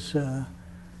 it was a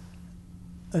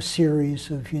series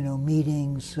of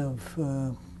meetings,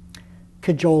 of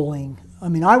cajoling. I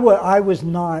mean, I was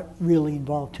not really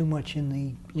involved too much in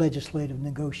the legislative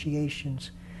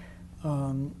negotiations.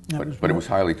 But it was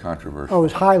highly controversial. Oh, it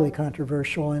was highly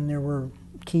controversial, and there were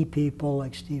key people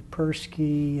like Steve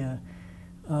Persky,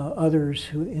 others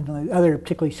who, other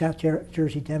particularly South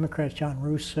Jersey Democrats, John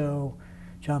Russo,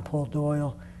 John Paul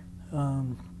Doyle,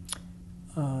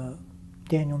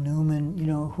 Daniel Newman,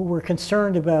 who were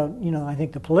concerned about, I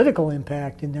think the political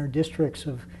impact in their districts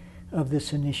of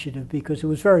this initiative, because it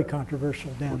was very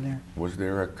controversial down there. Was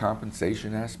there a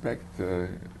compensation aspect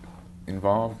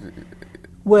involved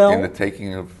in the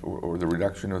taking of or the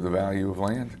reduction of the value of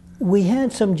land? We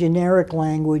had some generic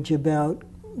language about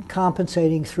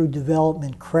compensating through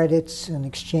development credits and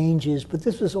exchanges, but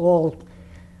this was all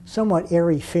somewhat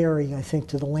airy-fairy, I think,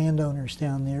 to the landowners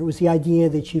down there. It was the idea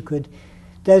that you could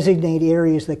designate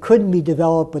areas that couldn't be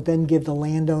developed, but then give the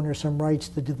landowner some rights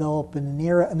to develop in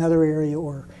another area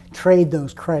or trade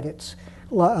those credits.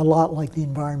 A lot like the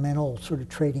environmental sort of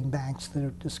trading banks that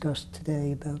are discussed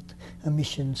today about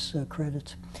emissions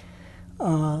credits.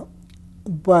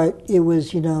 But it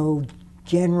was,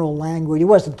 general language. It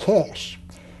wasn't cash.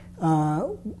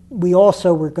 We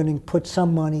also were going to put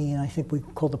some money in, I think we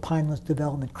called the Pinelands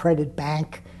Development Credit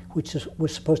Bank, which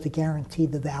was supposed to guarantee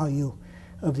the value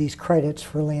of these credits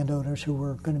for landowners who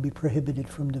were going to be prohibited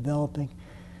from developing.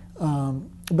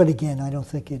 But again, I don't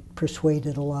think it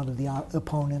persuaded a lot of the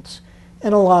opponents.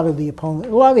 And a lot of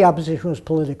the opposition was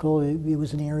political. It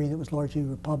was an area that was largely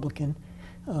Republican.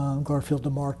 Garfield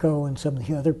DeMarco and some of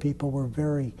the other people were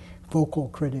very vocal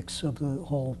critics of the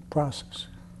whole process.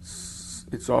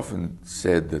 It's often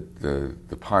said that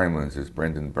the Pinelands is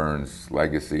Brendan Burns'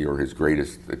 legacy or his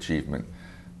greatest achievement.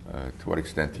 To what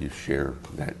extent do you share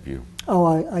that view? Oh,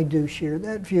 I do share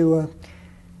that view.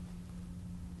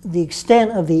 The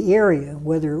extent of the area,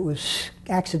 whether it was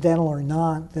accidental or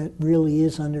not, that really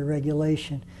is under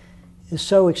regulation, is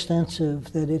so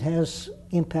extensive that it has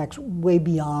impacts way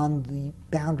beyond the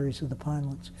boundaries of the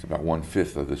Pinelands. It's about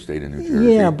 1/5 of the state of New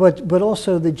Jersey. Yeah, but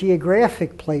also the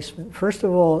geographic placement. First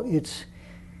of all, it's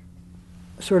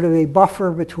sort of a buffer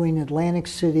between Atlantic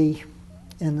City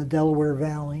and the Delaware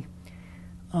Valley.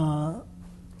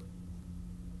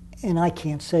 And I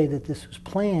can't say that this was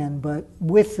planned, but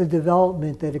with the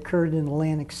development that occurred in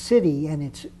Atlantic City and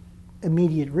its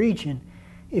immediate region,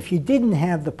 if you didn't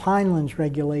have the Pinelands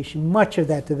regulation, much of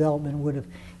that development would have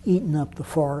eaten up the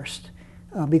forest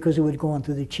because it would go on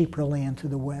to the cheaper land to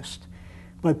the west.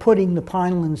 By putting the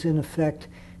Pinelands in effect,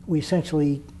 we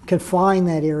essentially confined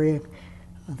that area.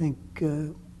 I think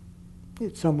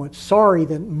it's somewhat sorry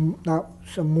that not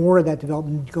some more of that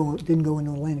development didn't go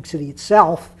into Atlantic City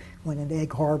itself, went into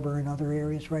Egg Harbor and other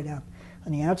areas right out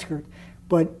on the outskirts.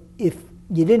 But if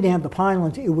you didn't have the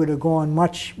Pinelands, it would have gone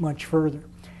much, much further.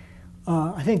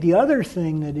 I think the other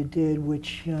thing that it did,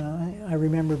 which I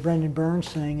remember Brendan Burns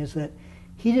saying, is that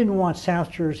he didn't want South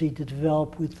Jersey to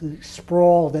develop with the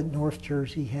sprawl that North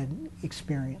Jersey had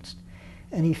experienced.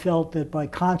 And he felt that by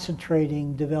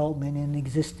concentrating development in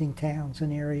existing towns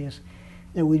and areas,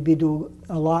 that we'd be doing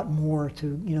a lot more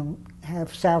to,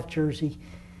 have South Jersey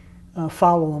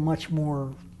follow a much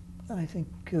more, I think,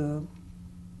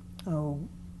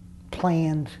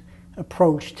 planned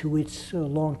approach to its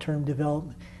long-term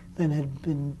development than had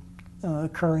been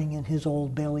occurring in his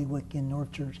old bailiwick in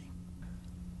North Jersey.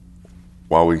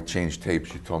 While we changed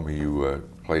tapes, you told me you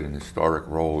played an historic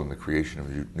role in the creation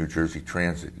of New Jersey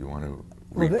Transit. You want to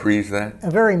reprise that? A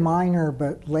very minor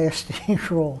but lasting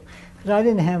role. Because I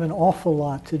didn't have an awful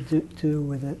lot to do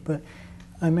with it, but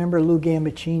I remember Lou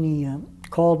Gambaccini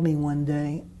called me one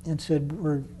day and said,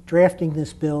 we're drafting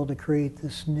this bill to create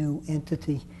this new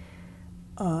entity,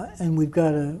 and we've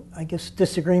got a, I guess,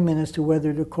 disagreement as to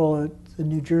whether to call it the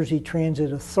New Jersey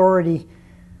Transit Authority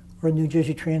or New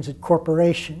Jersey Transit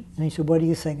Corporation. And he said, what do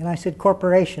you think? And I said,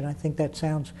 corporation. I think that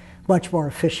sounds much more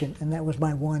efficient, and that was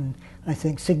my one, I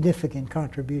think, significant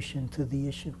contribution to the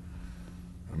issue.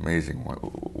 Amazing.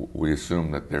 We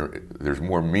assume that there's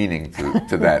more meaning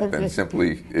to that than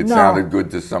simply it No. sounded good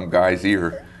to some guy's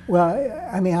ear. Well,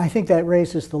 I mean, I think that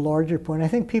raises the larger point. I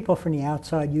think people from the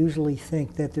outside usually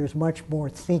think that there's much more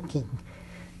thinking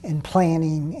and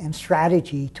planning and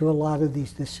strategy to a lot of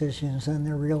these decisions than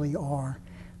there really are.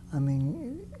 I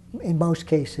mean, in most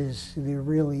cases, there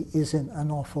really isn't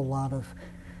an awful lot of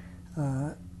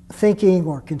thinking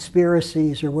or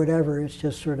conspiracies or whatever. It's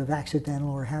just sort of accidental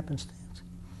or happenstance.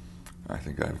 I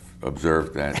think I've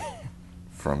observed that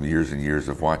from years and years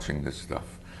of watching this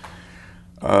stuff.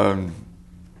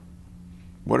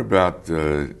 What about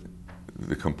the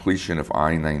completion of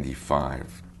I-95?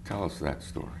 Tell us that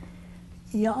story.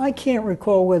 Yeah, I can't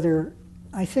recall whether,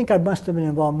 I think I must have been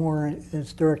involved more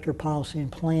as Director of Policy and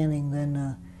Planning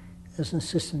than as an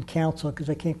Assistant Counsel, because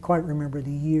I can't quite remember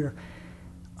the year.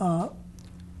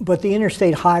 But the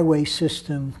interstate highway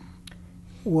system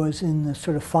was in the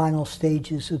sort of final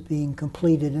stages of being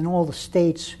completed, and all the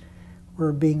states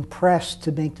were being pressed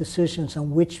to make decisions on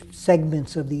which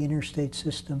segments of the interstate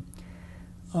system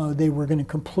they were going to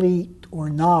complete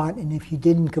or not, and if you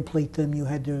didn't complete them, you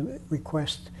had to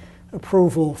request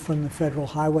approval from the Federal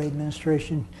Highway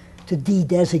Administration to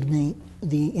de-designate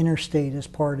the interstate as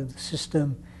part of the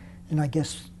system, and I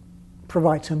guess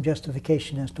provide some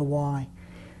justification as to why.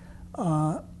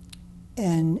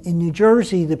 And in New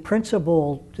Jersey, the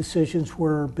principal decisions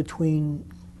were between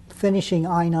finishing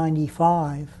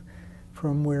I-95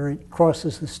 from where it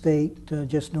crosses the state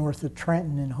just north of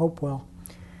Trenton and Hopewell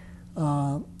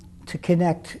to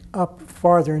connect up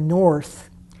farther north.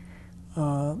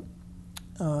 And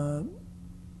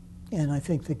I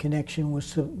think the connection was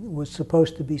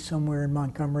supposed to be somewhere in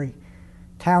Montgomery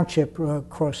Township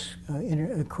across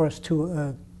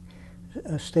to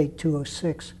State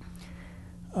 206.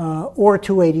 Or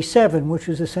 287, which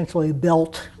was essentially a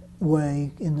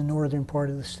beltway in the northern part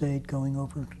of the state going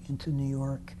over into New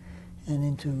York and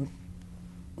into,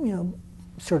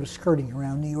 sort of skirting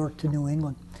around New York to New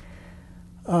England.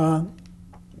 And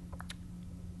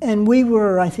we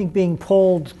were, I think, being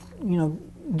pulled,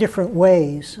 different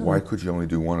ways. Why could you only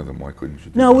do one of them? Why couldn't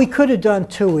you do No, we could have done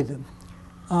two of them.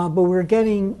 But we were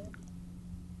getting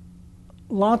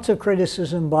lots of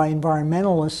criticism by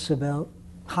environmentalists about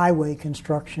highway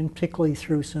construction, particularly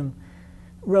through some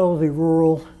relatively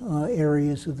rural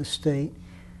areas of the state.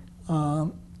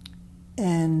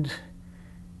 And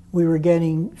we were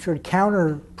getting sort of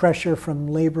counter pressure from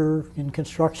labor and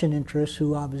construction interests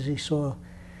who obviously saw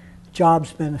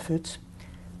jobs benefits.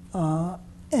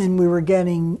 And we were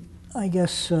getting, I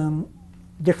guess,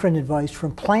 different advice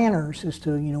from planners as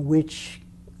to, which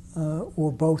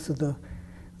or both of the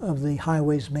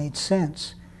highways made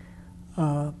sense.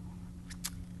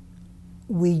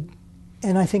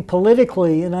 And I think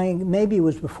politically, and maybe it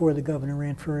was before the governor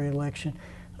ran for re-election,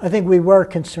 I think we were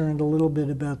concerned a little bit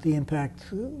about the impact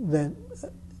that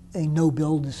a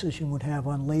no-bill decision would have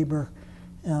on labor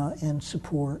and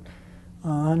support.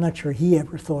 I'm not sure he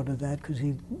ever thought of that because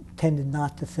he tended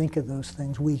not to think of those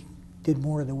things. We did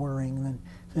more of the worrying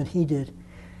than he did.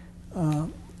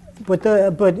 But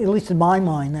at least in my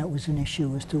mind, that was an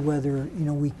issue as to whether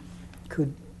we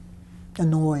could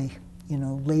annoy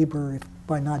labor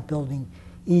by not building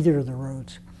either of the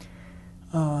roads.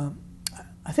 I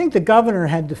think the governor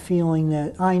had the feeling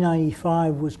that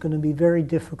I-95 was going to be very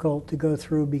difficult to go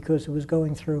through because it was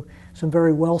going through some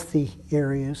very wealthy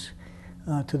areas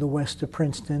to the west of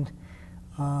Princeton,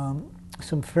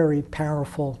 some very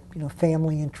powerful,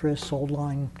 family interests, old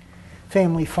line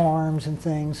family farms and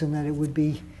things, and that it would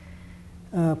be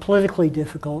politically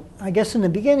difficult. I guess in the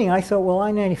beginning I thought, well,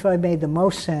 I-95 made the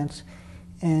most sense,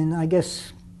 and I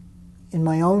guess in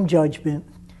my own judgment,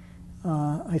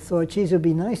 I thought, geez, it would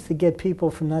be nice to get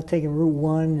people from not taking Route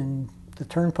 1 and the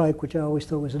Turnpike, which I always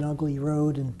thought was an ugly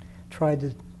road, and tried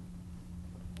to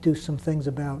do some things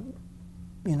about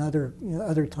in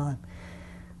other time.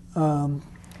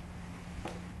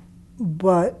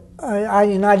 But I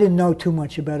didn't know too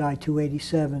much about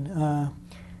I-287.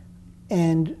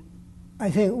 And I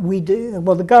think we did,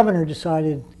 well, the governor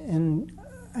decided, and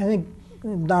I think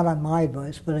not on my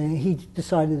advice, but he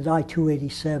decided that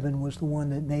I-287 was the one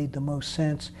that made the most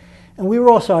sense. And we were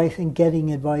also, I think,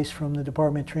 getting advice from the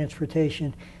Department of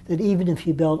Transportation that even if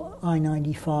you built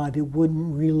I-95, it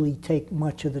wouldn't really take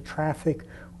much of the traffic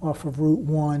off of Route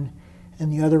 1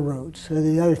 and the other roads. So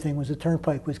the other thing was the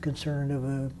Turnpike was concerned of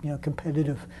a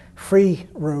competitive free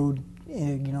road,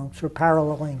 sort of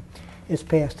paralleling its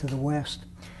path to the west.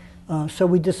 So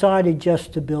we decided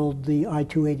just to build the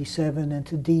I-287 and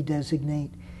to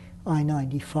de-designate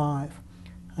I-95.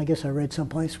 I guess I read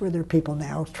someplace where there are people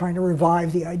now trying to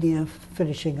revive the idea of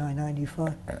finishing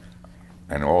I-95.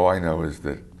 And all I know is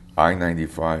that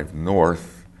I-95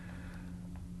 north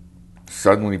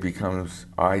suddenly becomes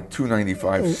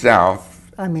I-295 south.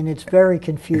 I mean, it's very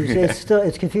confusing.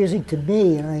 It's confusing to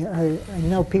me, and I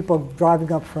know people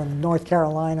driving up from North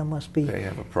Carolina they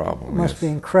have a problem. Must be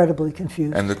incredibly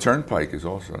confused. And the Turnpike is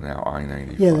also now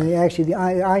I-95. Yeah, actually, the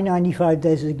I-95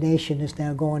 designation is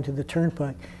now going to the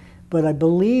Turnpike, but I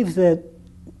believe that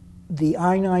the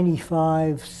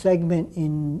I-95 segment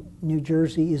in New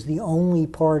Jersey is the only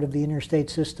part of the interstate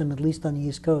system, at least on the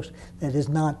East Coast, that has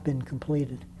not been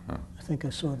completed. Huh. I think I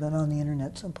saw that on the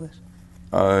internet someplace.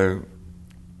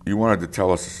 You wanted to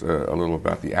tell us a little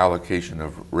about the allocation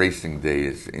of racing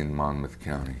days in Monmouth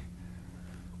County.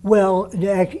 Well,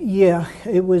 yeah,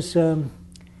 it was an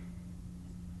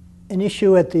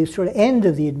issue at the sort of end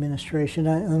of the administration.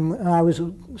 I was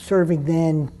serving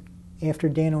then after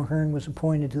Dan O'Hearn was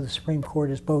appointed to the Supreme Court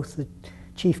as both the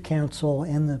chief counsel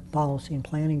and the policy and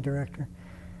planning director.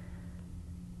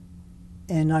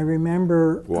 And I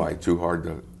remember... Why? Too hard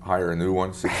to hire a new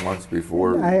one 6 months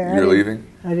before you're leaving?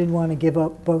 I didn't want to give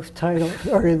up both titles,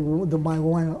 or my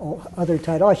one other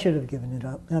title. I should have given it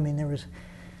up. I mean, there was...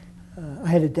 I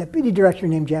had a deputy director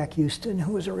named Jack Houston,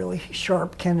 who was a really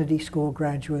sharp Kennedy School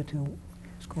graduate who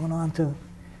was going on to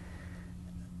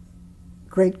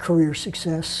great career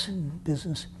success in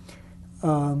business,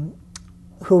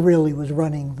 who really was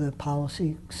running the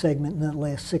policy segment in the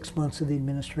last 6 months of the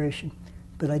administration.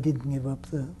 But I didn't give up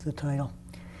the title.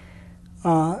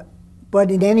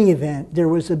 But in any event, there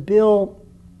was a bill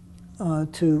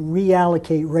to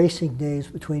reallocate racing days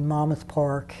between Monmouth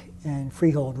Park and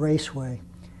Freehold Raceway,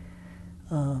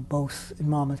 both in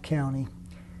Monmouth County.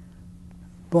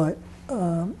 But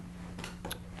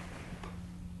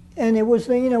and it was,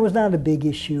 it was not a big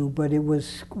issue, but it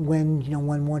was when,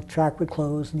 when one track would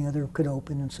close and the other could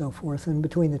open and so forth. And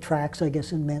between the tracks, I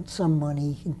guess it meant some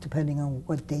money, depending on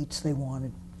what dates they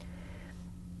wanted.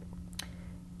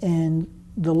 And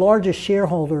the largest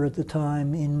shareholder at the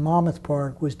time in Monmouth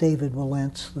Park was David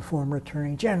Wilentz, the former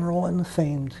Attorney General and the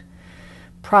famed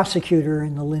prosecutor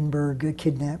in the Lindbergh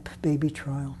kidnap baby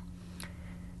trial,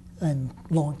 and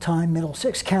long-time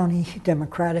Middlesex County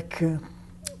Democratic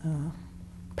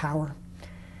power.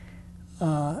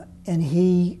 And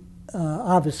he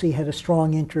obviously had a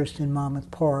strong interest in Monmouth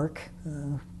Park.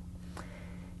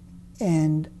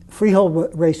 And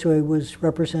Freehold Raceway was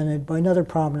represented by another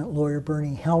prominent lawyer,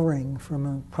 Bernie Hellring, from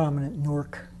a prominent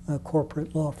Newark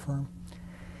corporate law firm.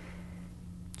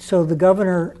 So the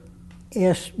governor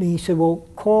asked me, he said, well,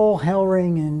 call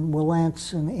Hellring and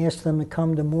Wilentz and ask them to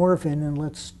come to Morven and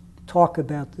let's talk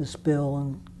about this bill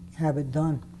and have it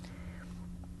done.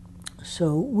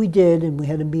 So we did, and we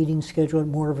had a meeting scheduled at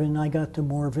Morven. I got to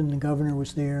Morven, the governor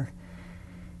was there.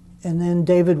 And then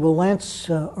David Wilentz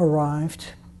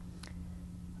arrived.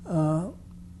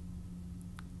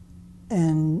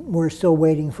 And we're still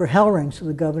waiting for Hellring. So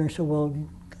the governor said, well,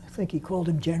 I think he called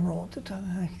him General at the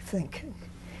time, I think.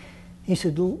 He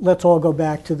said, let's all go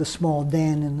back to the small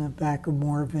den in the back of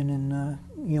Morven and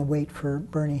wait for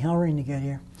Bernie Hellring to get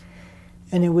here.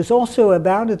 And it was also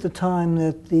about at the time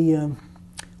that the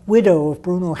widow of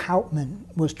Bruno Hauptmann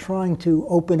was trying to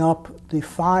open up the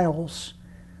files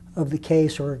of the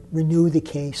case or renew the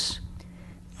case,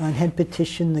 and had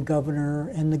petitioned the governor.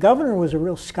 And the governor was a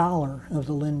real scholar of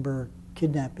the Lindbergh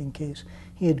kidnapping case.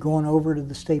 He had gone over to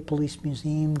the State Police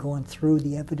Museum, gone through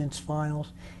the evidence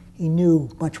files. He knew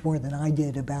much more than I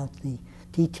did about the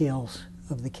details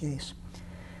of the case.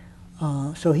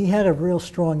 So he had a real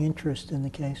strong interest in the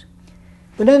case.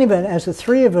 But anyway, as the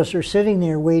three of us are sitting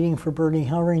there waiting for Bernie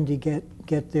Hellring to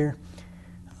get there,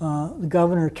 the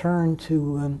governor turned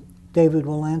to David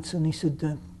Wilentz and he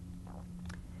said,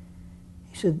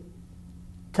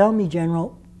 tell me,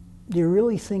 General, do you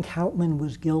really think Hauptmann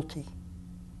was guilty?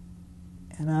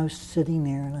 And I was sitting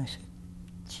there and I said,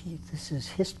 gee, this is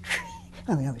history.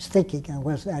 I mean, I was thinking,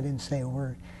 I didn't say a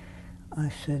word. I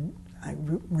said, I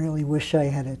really wish I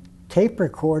had a tape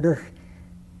recorder.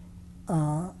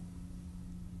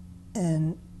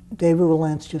 And David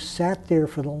Wilentz just sat there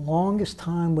for the longest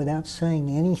time without saying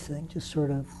anything, just sort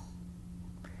of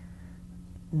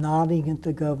nodding at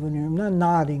the governor, not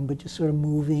nodding, but just sort of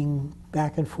moving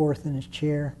back and forth in his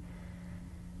chair.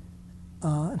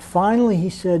 And finally he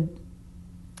said,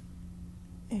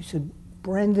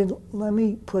 Brendan, let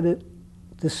me put it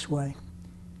this way.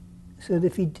 He said,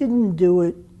 if he didn't do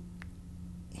it,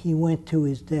 he went to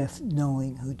his death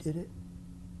knowing who did it.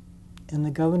 And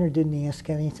the governor didn't ask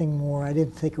anything more. I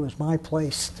didn't think it was my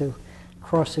place to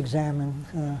cross-examine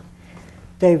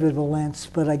David Wilentz,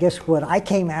 but I guess what I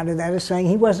came out of that is saying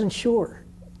he wasn't sure,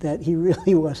 that he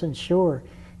really wasn't sure.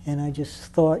 And I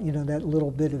just thought, that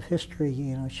little bit of history,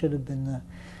 should have been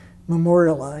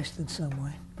memorialized in some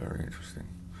way. Very interesting.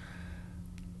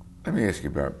 Let me ask you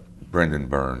about Brendan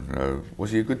Byrne.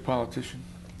 Was he a good politician?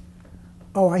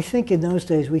 Oh, I think in those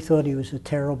days we thought he was a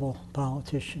terrible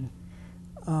politician.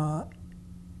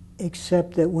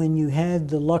 Except that when you had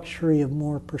the luxury of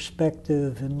more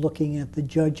perspective and looking at the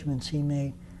judgments he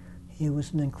made, he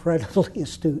was an incredibly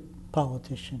astute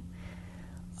politician.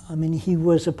 I mean, he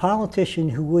was a politician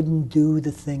who wouldn't do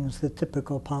the things that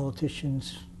typical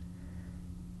politicians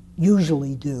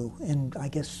usually do, and I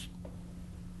guess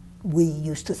we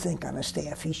used to think on a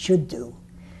staff he should do.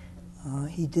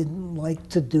 He didn't like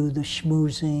to do the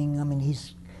schmoozing. I mean,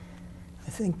 I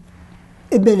think,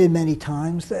 admitted many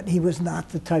times that he was not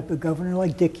the type of governor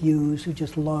like Dick Hughes, who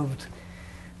just loved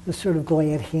the sort of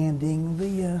glad handing,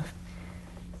 the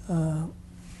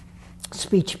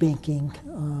speech making.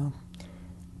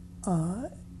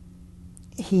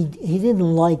 He didn't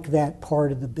like that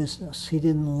part of the business. He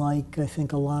didn't like, I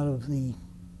think, a lot of the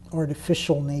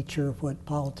artificial nature of what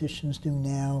politicians do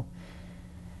now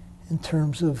in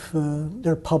terms of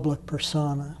their public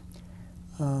persona.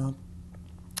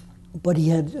 But he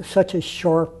had such a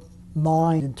sharp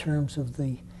mind in terms of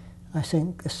the, I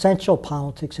think, essential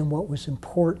politics and what was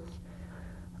important.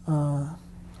 I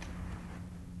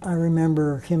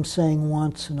remember him saying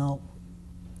once, and I'll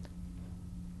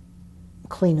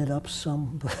clean it up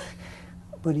some,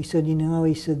 but he said,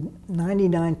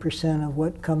 99% of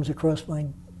what comes across my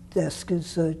desk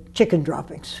is chicken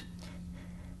droppings.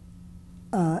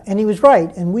 And he was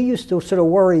right, and we used to sort of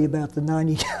worry about the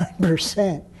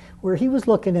 99%, where he was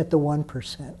looking at the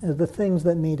 1%, the things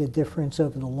that made a difference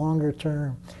over the longer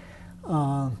term,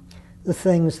 the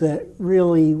things that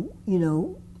really,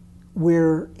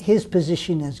 where his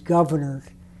position as governor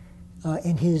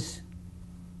and his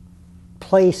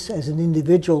place as an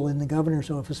individual in the governor's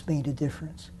office made a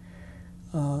difference.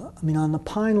 On the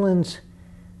Pinelands,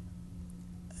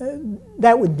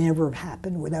 that would never have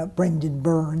happened without Brendan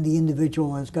Byrne, the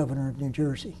individual as governor of New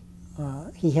Jersey.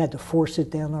 He had to force it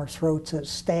down our throats as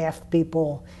staff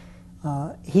people.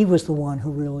 He was the one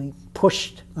who really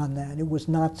pushed on that. It was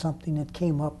not something that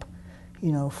came up,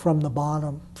 from the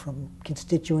bottom, from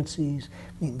constituencies.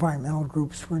 The environmental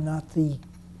groups were not the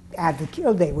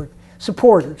advocates. They were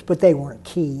supporters, but they weren't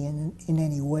key in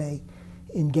any way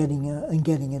in getting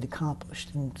it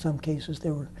accomplished. In some cases,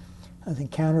 they were, I think,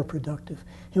 counterproductive.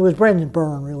 It was Brendan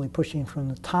Byrne really pushing from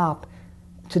the top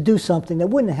to do something that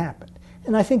wouldn't have happened.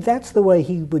 And I think that's the way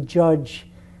he would judge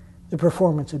the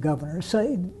performance of governors.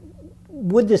 So,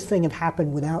 would this thing have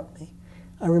happened without me?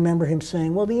 I remember him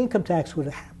saying, well, the income tax would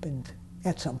have happened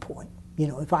at some point.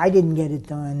 If I didn't get it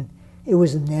done, it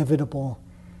was inevitable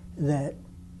that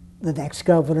the next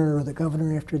governor or the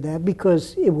governor after that,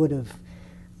 because it would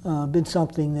have been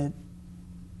something that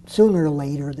sooner or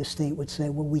later the state would say,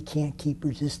 well, we can't keep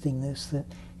resisting this, that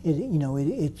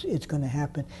it's going to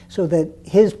happen. So that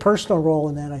his personal role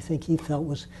in that, I think he felt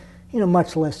was,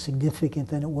 much less significant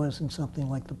than it was in something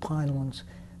like the Pinelands,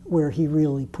 where he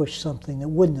really pushed something that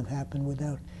wouldn't have happened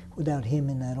without him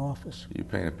in that office. You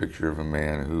paint a picture of a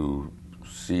man who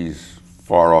sees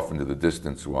far off into the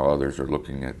distance while others are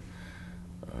looking at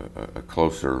a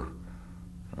closer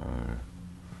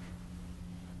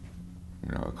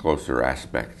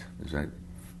aspect. Is that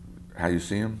how you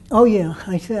see him? Oh yeah,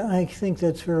 I think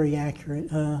that's very accurate.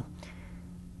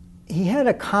 He had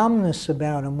a calmness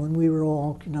about him when we were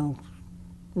all,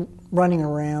 running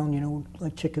around,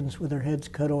 like chickens with their heads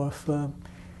cut off,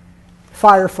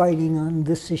 firefighting on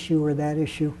this issue or that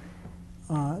issue.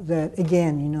 That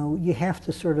again, you have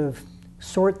to sort of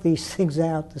sort these things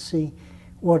out to see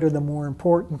what are the more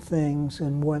important things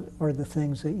and what are the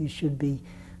things that you should be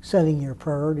setting your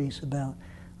priorities about.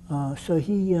 So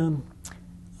he,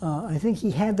 I think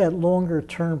he had that longer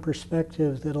term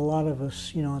perspective that a lot of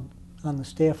us, on the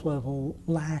staff level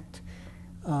lacked.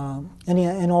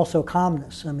 And also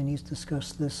calmness. He's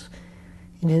discussed this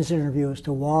in his interview as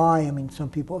to why. Some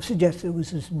people have suggested it was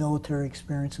his military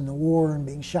experience in the war and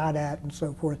being shot at and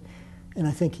so forth. And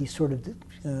I think he sort of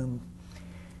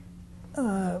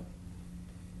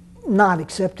not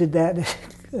accepted that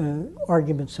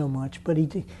argument so much, but he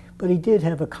did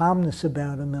have a calmness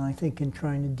about him, and I think in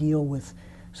trying to deal with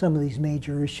some of these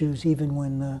major issues, even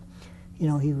when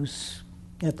he was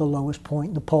at the lowest point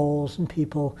in the polls, and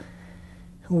people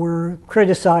who were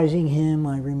criticizing him.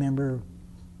 I remember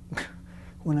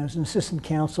when I was an assistant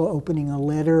counsel opening a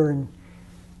letter, and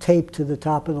taped to the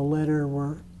top of the letter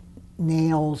were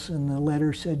nails, and the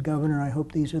letter said, "Governor, I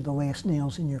hope these are the last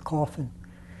nails in your coffin."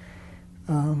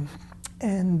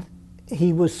 And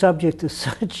he was subject to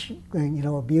such,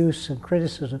 abuse and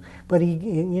criticism. But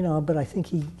but I think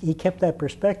he kept that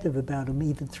perspective about him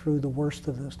even through the worst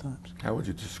of those times. How would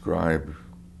you describe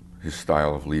his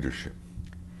style of leadership?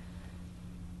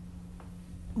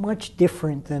 Much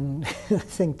different than I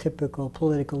think typical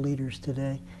political leaders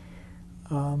today.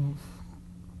 He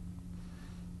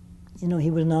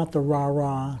was not the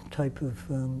rah-rah type of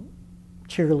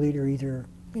cheerleader, either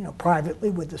privately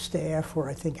with the staff or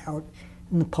I think out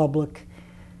in the public.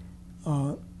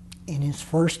 In his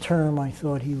first term, I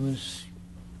thought he was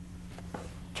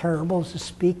terrible as a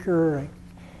speaker. I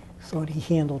thought he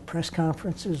handled press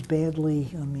conferences badly.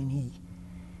 He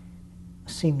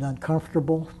seemed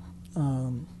uncomfortable.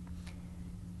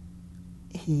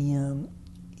 He,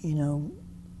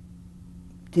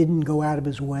 didn't go out of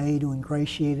his way to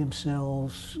ingratiate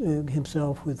himself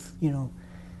with,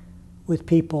 with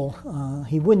people.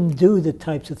 He wouldn't do the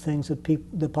types of things that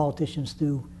the politicians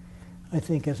do I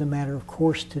think, as a matter of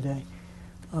course today.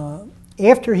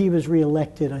 After he was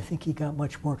reelected, I think he got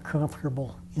much more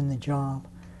comfortable in the job.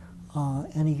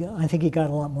 And I think he got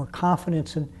a lot more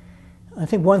confidence. And I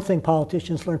think one thing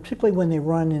politicians learn, particularly when they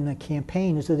run in a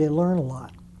campaign, is that they learn a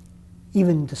lot,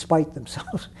 even despite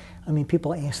themselves. I mean,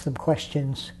 people ask them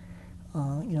questions.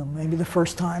 Maybe the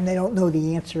first time they don't know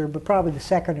the answer, but probably the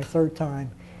second or third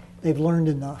time they've learned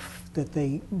enough that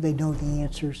they know the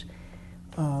answers.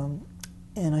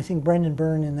 And I think Brendan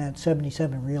Byrne in that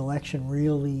 77 re-election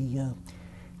really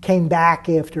came back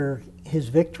after his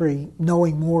victory,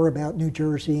 knowing more about New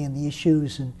Jersey and the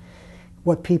issues and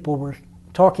what people were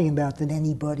talking about than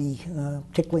anybody,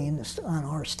 particularly on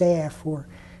our staff or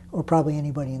probably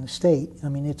anybody in the state. I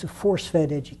mean, it's a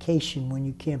force-fed education when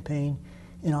you campaign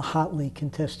in a hotly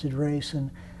contested race,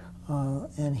 and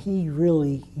he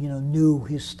really, knew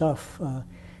his stuff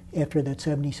after that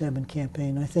 77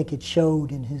 campaign. I think it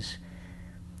showed in his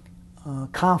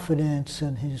confidence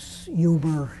and his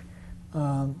humor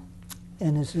and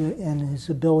his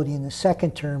ability in the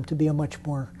second term to be a much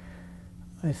more,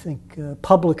 I think,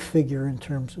 public figure in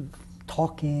terms of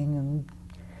talking and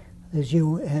his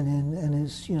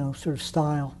sort of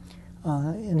style.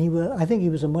 I think he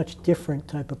was a much different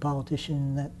type of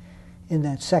politician in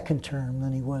that second term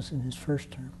than he was in his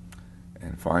first term.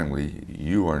 And finally,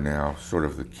 you are now sort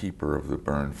of the keeper of the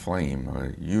Byrne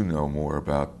flame. You know more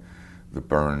about the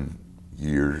Byrne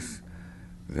years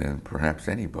than perhaps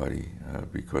anybody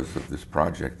because of this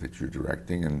project that you're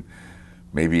directing, and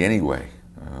maybe anyway.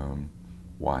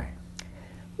 Why?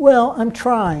 Well, I'm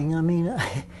trying. I mean,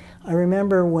 I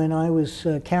remember when I was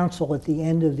counsel at the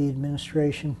end of the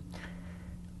administration,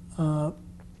 I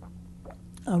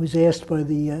was asked by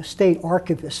the state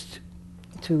archivist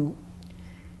to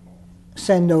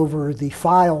send over the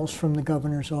files from the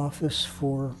governor's office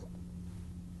for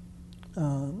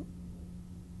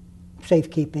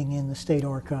safekeeping in the state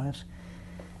archives.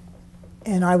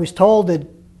 And I was told that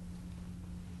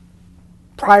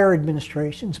prior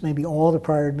administrations, maybe all the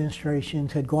prior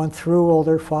administrations, had gone through all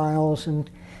their files and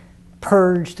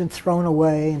purged and thrown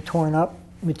away and torn up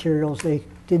materials they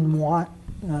didn't want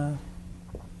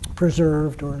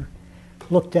preserved or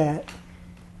looked at.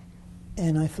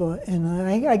 And I thought, and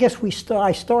I guess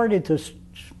I started to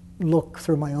look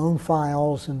through my own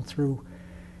files and through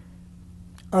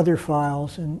other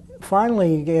files, and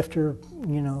finally, after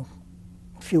a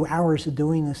few hours of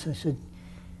doing this, I said,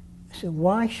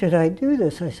 why should I do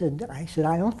this? I said,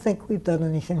 I don't think we've done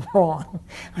anything wrong.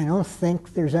 I don't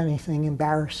think there's anything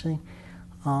embarrassing.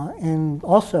 And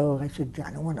also, I said,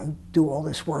 I don't want to do all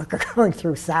this work of going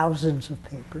through thousands of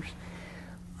papers.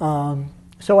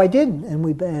 So I didn't, and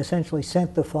we essentially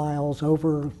sent the files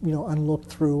over, unlooked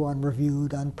through,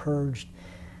 unreviewed, unpurged,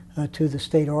 to the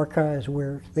state archives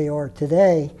where they are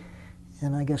today.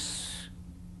 And I guess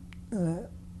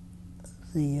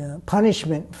the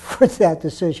punishment for that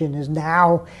decision is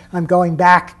now I'm going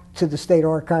back to the state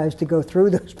archives to go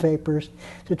through those papers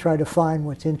to try to find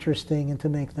what's interesting and to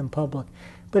make them public.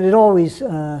 But it always,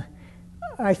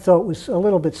 I thought, was a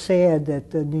little bit sad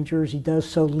that New Jersey does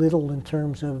so little in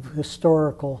terms of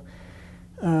historical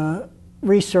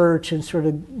research and sort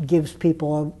of gives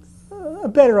people a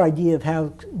better idea of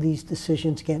how these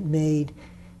decisions get made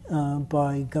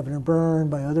by Governor Byrne,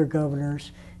 by other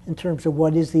governors, in terms of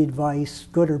what is the advice,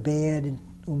 good or bad, and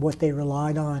what they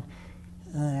relied on.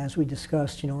 As we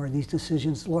discussed, are these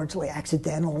decisions largely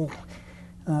accidental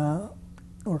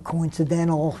or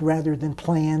coincidental rather than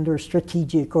planned or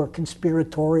strategic or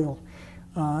conspiratorial?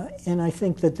 And I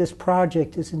think that this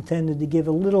project is intended to give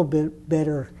a little bit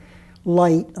better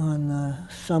light on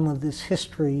some of this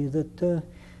history that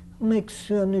makes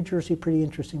New Jersey a pretty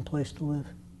interesting place to live.